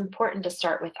work, it's important to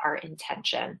start with our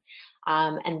intention.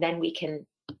 And then we can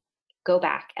go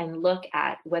back and look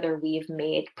at whether we've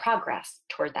made progress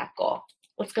toward that goal.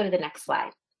 Let's go to the next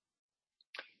slide.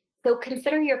 So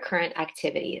consider your current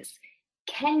activities.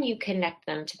 Can you connect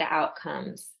them to the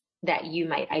outcomes that you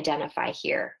might identify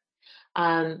here?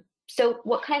 So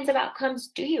what kinds of outcomes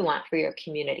do you want for your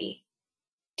community?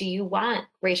 Do you want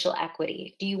racial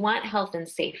equity? Do you want health and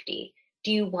safety?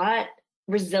 Do you want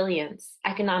resilience,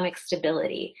 economic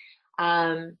stability?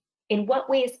 In what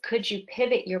ways could you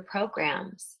pivot your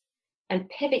programs and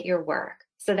pivot your work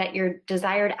so that your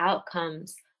desired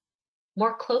outcomes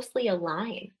more closely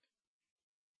align?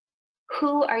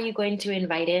 Who are you going to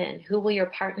invite in? Who will your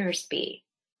partners be?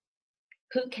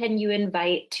 Who can you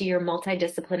invite to your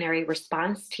multidisciplinary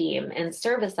response team in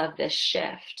service of this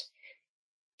shift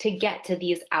to get to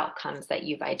these outcomes that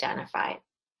you've identified?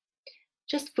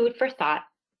 Just food for thought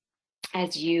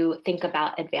as you think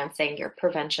about advancing your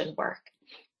prevention work.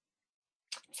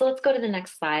 So let's go to the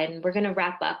next slide, and we're going to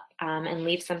wrap up and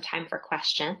leave some time for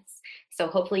questions. So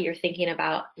hopefully you're thinking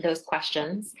about those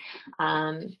questions.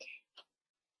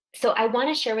 So I want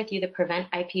to share with you the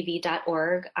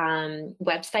preventipv.org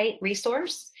website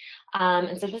resource.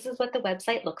 And so this is what the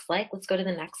website looks like. Let's go to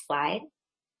the next slide.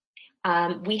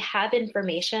 We have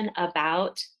information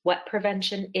about what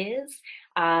prevention is,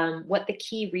 what the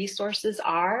key resources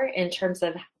are in terms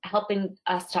of helping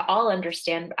us to all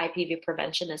understand IPV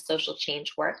prevention as social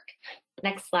change work.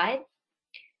 Next slide.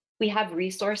 We have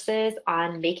resources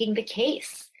on making the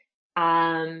case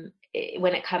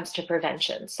when it comes to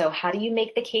prevention. So how do you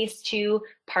make the case to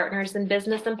partners in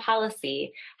business and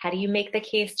policy? How do you make the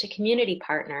case to community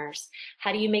partners?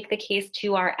 How do you make the case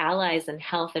to our allies in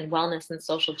health and wellness and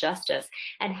social justice?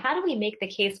 And how do we make the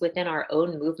case within our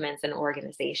own movements and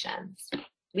organizations?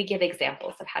 We give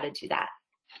examples of how to do that.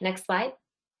 Next slide.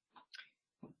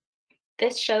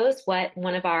 This shows what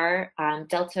one of our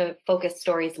Delta focus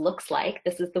stories looks like.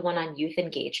 This is the one on youth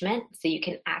engagement. So you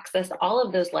can access all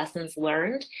of those lessons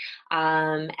learned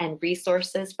and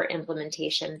resources for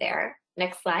implementation there.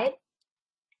 Next slide.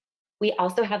 We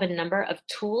also have a number of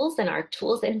tools in our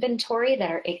tools inventory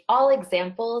that are all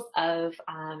examples of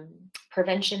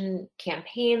prevention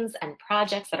campaigns and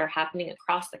projects that are happening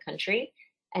across the country.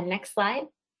 And next slide.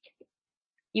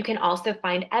 You can also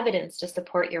find evidence to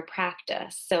support your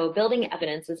practice. So building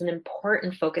evidence is an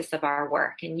important focus of our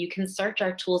work, and you can search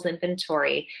our tools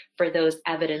inventory for those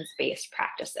evidence-based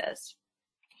practices.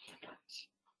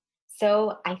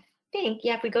 So I think,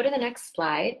 yeah, if we go to the next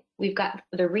slide, we've got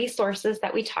the resources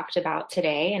that we talked about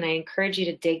today, and I encourage you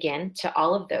to dig into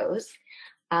all of those.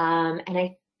 And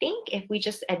I think if we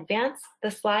just advance the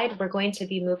slide, we're going to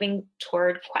be moving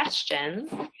toward questions.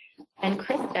 And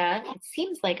Krista, it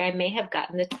seems like I may have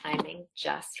gotten the timing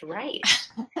just right.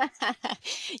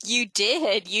 You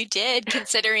did,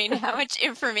 considering how much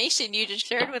information you just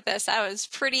shared with us. That was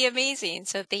pretty amazing.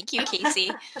 So thank you,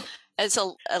 Casey. That's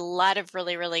a lot of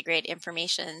really, really great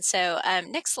information. So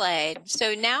next slide.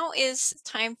 So now is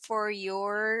time for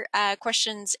your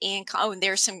questions and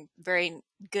there's some very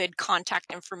good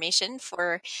contact information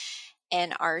for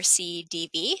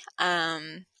NRCDV.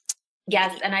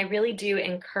 Yes, and I really do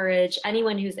encourage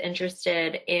anyone who's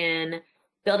interested in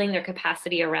building their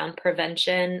capacity around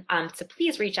prevention to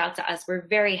please reach out to us. We're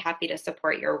very happy to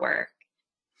support your work.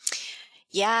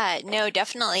 Yeah, no,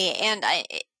 definitely. And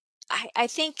I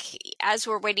think as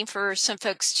we're waiting for some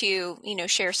folks to,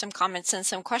 share some comments and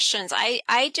some questions,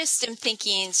 I just am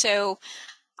thinking, so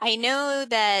I know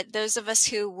that those of us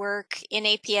who work in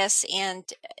APS and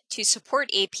to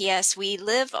support APS, we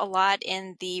live a lot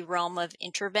in the realm of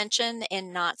intervention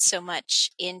and not so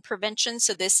much in prevention.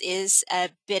 So this is a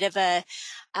bit of a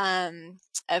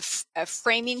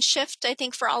framing shift, I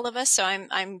think, for all of us. So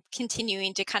I'm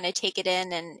continuing to kind of take it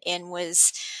in and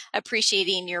was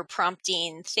appreciating your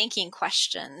prompting thinking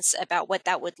questions about what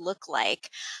that would look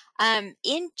like.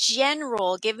 In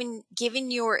general, given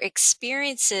your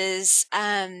experiences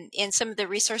and some of the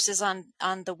resources on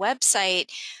the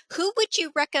website, who would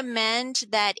you recommend recommend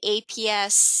that the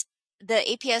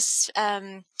APS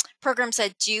programs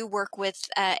that do work with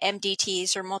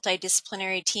MDTs or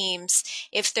multidisciplinary teams,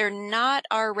 if they're not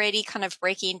already kind of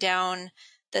breaking down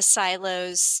the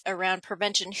silos around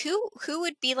prevention, who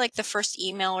would be like the first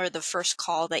email or the first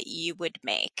call that you would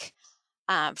make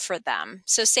for them?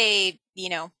 So say,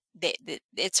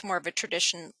 it's more of a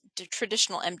traditional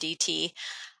MDT,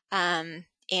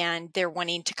 and they're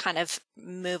wanting to kind of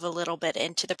move a little bit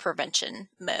into the prevention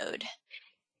mode.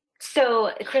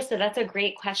 So, Krista, that's a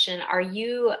great question. Are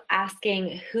you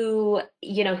asking who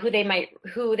they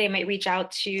might reach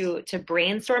out to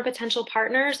brainstorm potential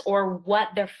partners, or what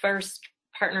their first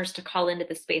partners to call into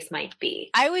the space might be?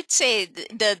 I would say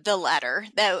the latter.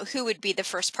 That who would be the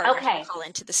first partners to Okay. call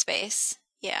into the space?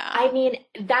 Yeah. I mean,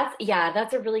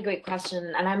 that's a really great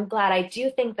question. And I'm glad. I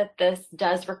do think that this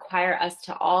does require us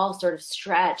to all sort of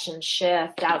stretch and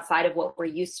shift outside of what we're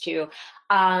used to.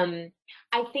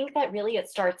 I think that really it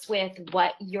starts with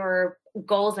what your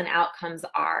goals and outcomes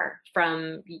are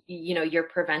from your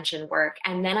prevention work,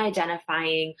 and then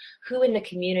identifying who in the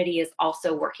community is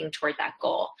also working toward that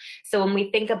goal. So when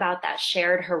we think about that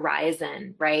shared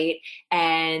horizon, right,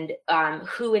 and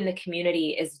who in the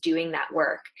community is doing that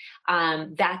work,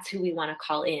 that's who we want to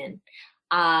call in.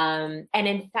 And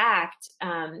in fact,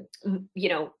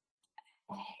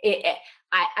 it,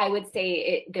 I would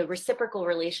say the reciprocal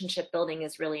relationship building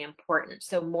is really important.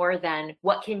 So more than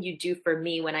what can you do for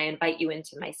me when I invite you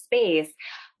into my space,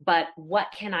 but what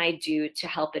can I do to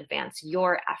help advance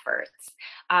your efforts?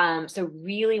 So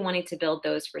really wanting to build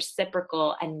those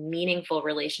reciprocal and meaningful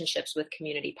relationships with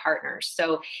community partners.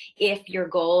 So if your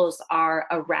goals are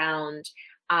around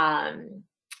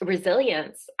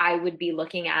resilience, I would be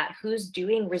looking at who's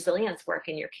doing resilience work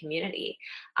in your community.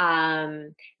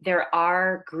 There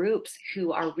are groups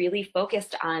who are really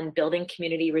focused on building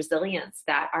community resilience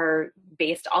that are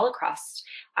based all across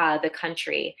the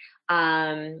country.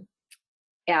 They're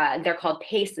called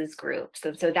PACES groups.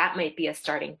 And so that might be a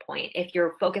starting point. If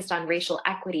you're focused on racial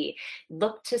equity,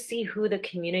 look to see who the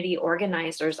community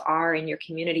organizers are in your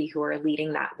community who are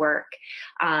leading that work.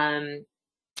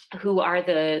 Who are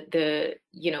the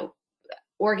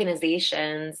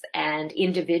organizations and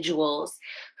individuals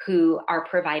who are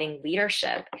providing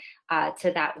leadership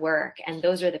to that work, and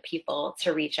those are the people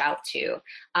to reach out to,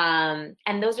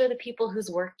 and those are the people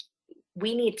whose work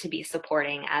we need to be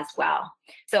supporting as well.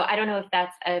 So I don't know if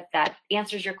that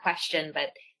answers your question, but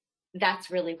that's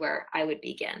really where I would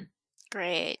begin.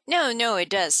 Great. No, it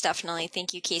does definitely.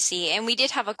 Thank you, Casey. And we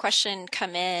did have a question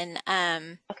come in.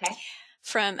 Okay.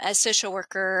 From a social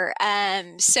worker.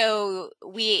 So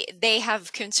they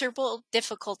have considerable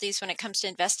difficulties when it comes to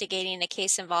investigating a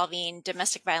case involving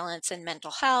domestic violence and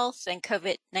mental health, and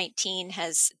COVID-19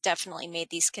 has definitely made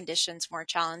these conditions more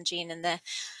challenging in the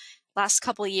last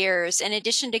couple of years. In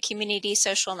addition to community,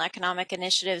 social, and economic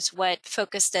initiatives, what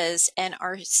focus does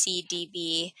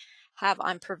NRCDB have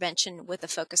on prevention with a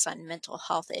focus on mental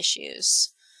health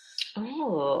issues?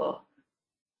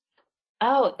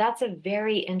 Oh, that's a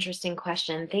very interesting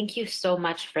question. Thank you so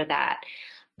much for that.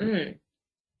 Mm.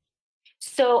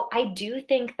 So I do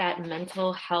think that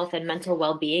mental health and mental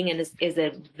well-being is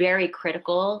a very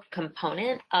critical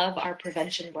component of our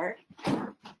prevention work.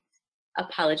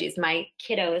 Apologies, my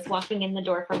kiddo is walking in the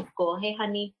door from school. Hey,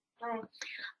 honey.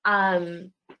 Hi.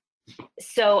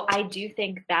 So I do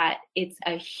think that it's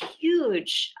a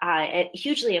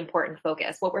hugely important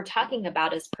focus. What we're talking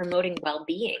about is promoting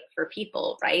well-being for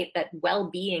people, right? That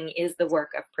well-being is the work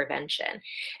of prevention.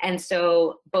 And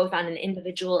so both on an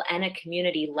individual and a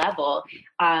community level,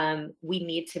 we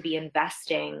need to be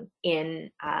investing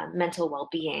in mental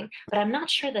well-being. But I'm not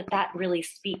sure that really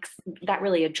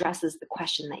addresses the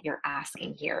question that you're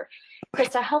asking here.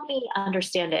 Krista, help me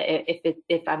understand it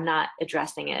if I'm not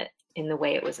addressing it in the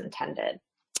way it was intended.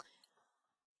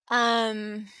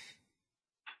 Domestic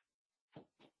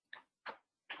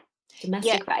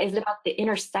violence, is it about the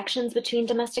intersections between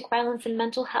domestic violence and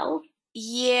mental health?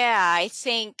 Yeah, I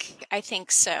think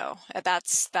so.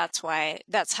 That's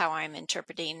how I'm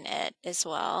interpreting it as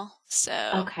well.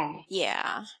 So, Okay.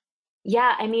 yeah.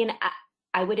 Yeah, I mean,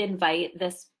 I would invite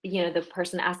the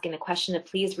person asking the question to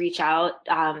please reach out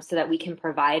so that we can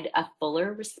provide a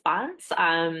fuller response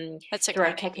That's a through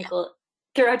our great idea.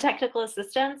 technical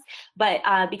assistance. But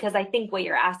because I think what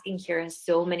you're asking here has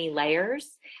so many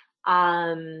layers.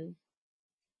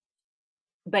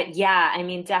 But yeah, I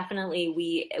mean, definitely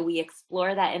we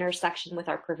explore that intersection with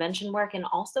our prevention work and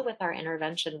also with our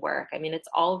intervention work. I mean, it's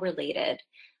all related.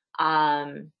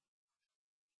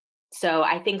 So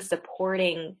I think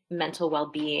supporting mental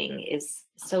well-being is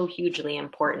so hugely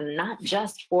important, not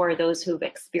just for those who've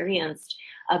experienced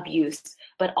abuse,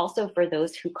 but also for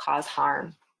those who cause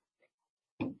harm.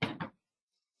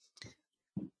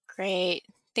 Great.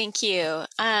 Thank you.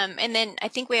 And then I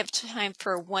think we have time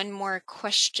for one more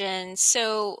question.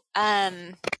 So,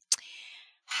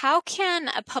 how can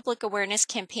a public awareness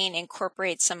campaign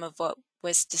incorporate some of what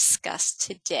was discussed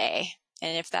today?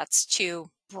 And if that's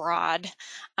too broad,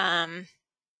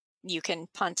 you can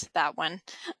punt that one.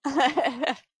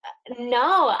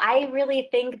 No, I really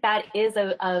think that is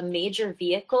a major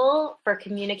vehicle for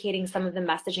communicating some of the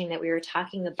messaging that we were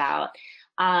talking about.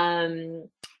 Um,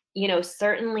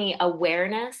 certainly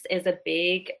awareness is a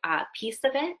big piece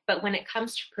of it, but when it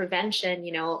comes to prevention,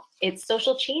 it's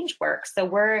social change work. So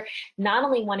we're not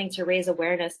only wanting to raise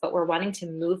awareness, but we're wanting to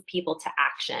move people to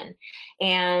action.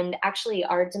 And actually,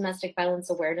 our domestic violence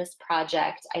awareness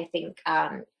project, I think,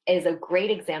 is a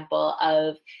great example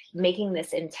of making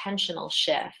this intentional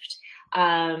shift.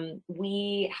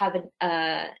 We have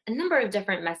a number of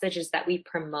different messages that we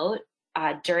promote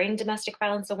during Domestic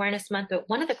Violence Awareness Month, but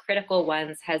one of the critical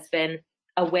ones has been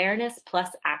awareness plus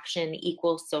action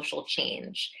equals social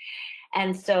change.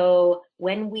 And so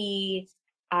when we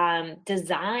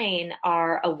design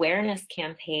our awareness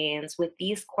campaigns with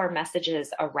these core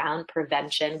messages around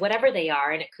prevention, whatever they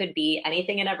are, and it could be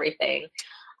anything and everything,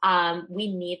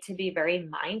 we need to be very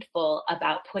mindful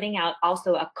about putting out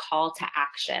also a call to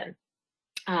action.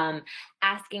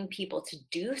 Asking people to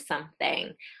do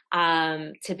something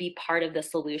to be part of the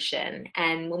solution.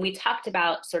 And when we talked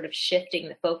about sort of shifting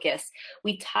the focus,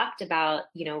 we talked about,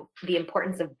 the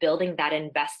importance of building that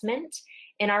investment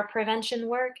in our prevention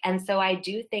work. And so I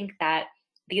do think that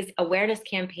these awareness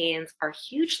campaigns are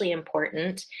hugely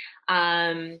important,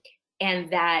 and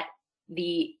that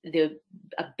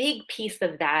a big piece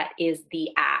of that is the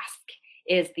ask,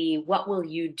 is the what will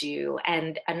you do?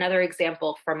 And another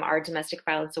example from our domestic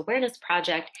violence awareness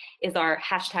project is our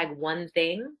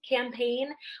 #OneThing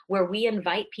campaign, where we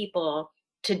invite people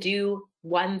to do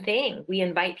one thing. We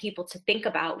invite people to think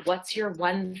about what's your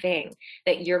one thing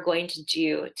that you're going to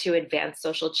do to advance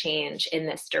social change in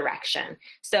this direction.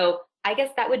 So I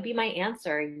guess that would be my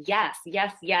answer. Yes,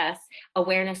 yes, yes.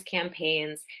 Awareness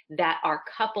campaigns that are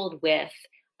coupled with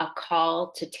a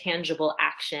call to tangible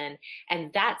action.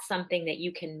 And that's something that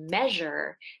you can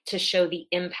measure to show the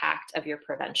impact of your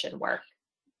prevention work.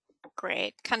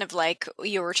 Great. Kind of like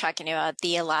you were talking about,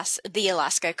 the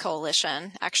Alaska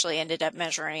Coalition actually ended up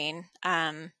measuring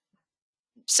some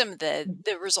of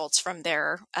the results from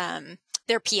their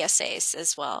PSAs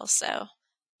as well. So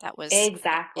that was an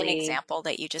Exactly. example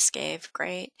that you just gave.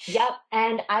 Great. Yep.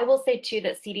 And I will say too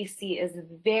that CDC is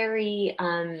very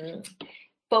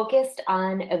focused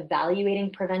on evaluating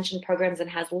prevention programs and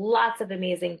has lots of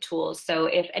amazing tools. So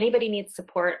if anybody needs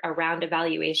support around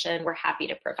evaluation, we're happy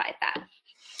to provide that.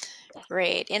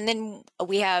 Great. And then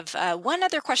we have one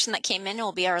other question that came in. It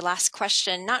will be our last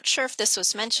question. Not sure if this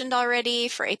was mentioned already.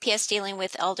 For APS dealing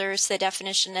with elders, the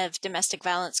definition of domestic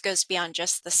violence goes beyond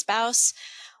just the spouse.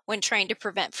 When trying to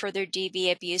prevent further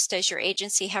DV abuse, does your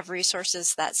agency have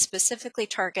resources that specifically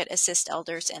target assist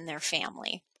elders and their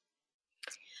family?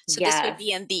 So this would Yes.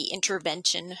 be in the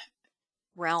intervention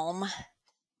realm.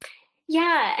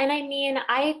 Yeah, and I mean,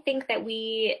 I think that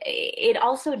it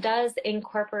also does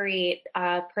incorporate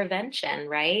prevention,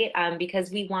 right? Because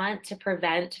we want to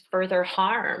prevent further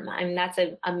harm. I mean, that's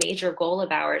a major goal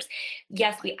of ours.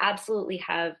 Yes, we absolutely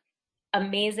have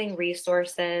amazing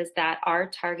resources that are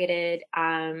targeted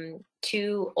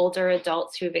to older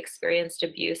adults who've experienced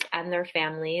abuse and their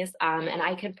families. And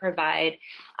I can provide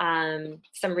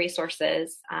some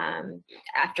resources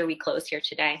after we close here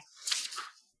today.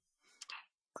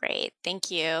 Great,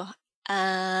 thank you.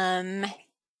 And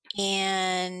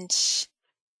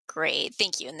great,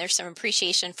 thank you. And there's some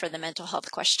appreciation for the mental health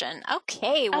question.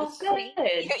 Okay, well, Oh,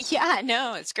 good. yeah,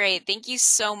 no, it's great. Thank you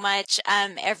so much,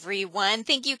 everyone.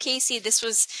 Thank you, Casey. This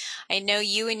was, I know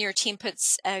you and your team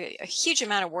puts a huge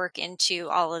amount of work into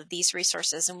all of these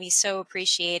resources, and we so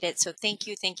appreciate it. So thank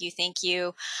you, thank you, thank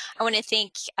you. I want to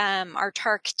thank our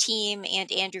TARC team and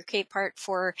Andrew Capehart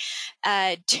for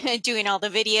doing all the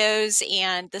videos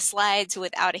and the slides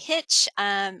without a hitch.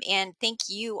 And thank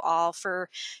you all for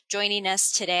joining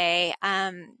us today. today.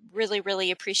 Really,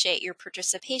 really appreciate your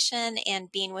participation and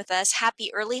being with us.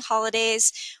 Happy early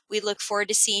holidays. We look forward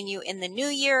to seeing you in the new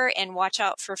year, and watch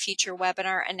out for future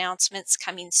webinar announcements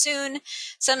coming soon.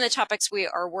 Some of the topics we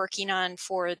are working on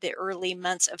for the early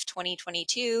months of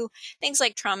 2022, things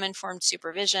like trauma-informed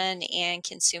supervision and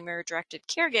consumer-directed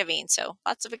caregiving. So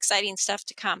lots of exciting stuff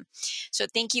to come. So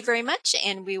thank you very much,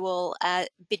 and we will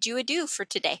bid you adieu for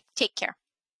today. Take care.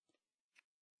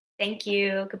 Thank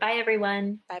you. Goodbye,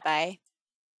 everyone. Bye-bye.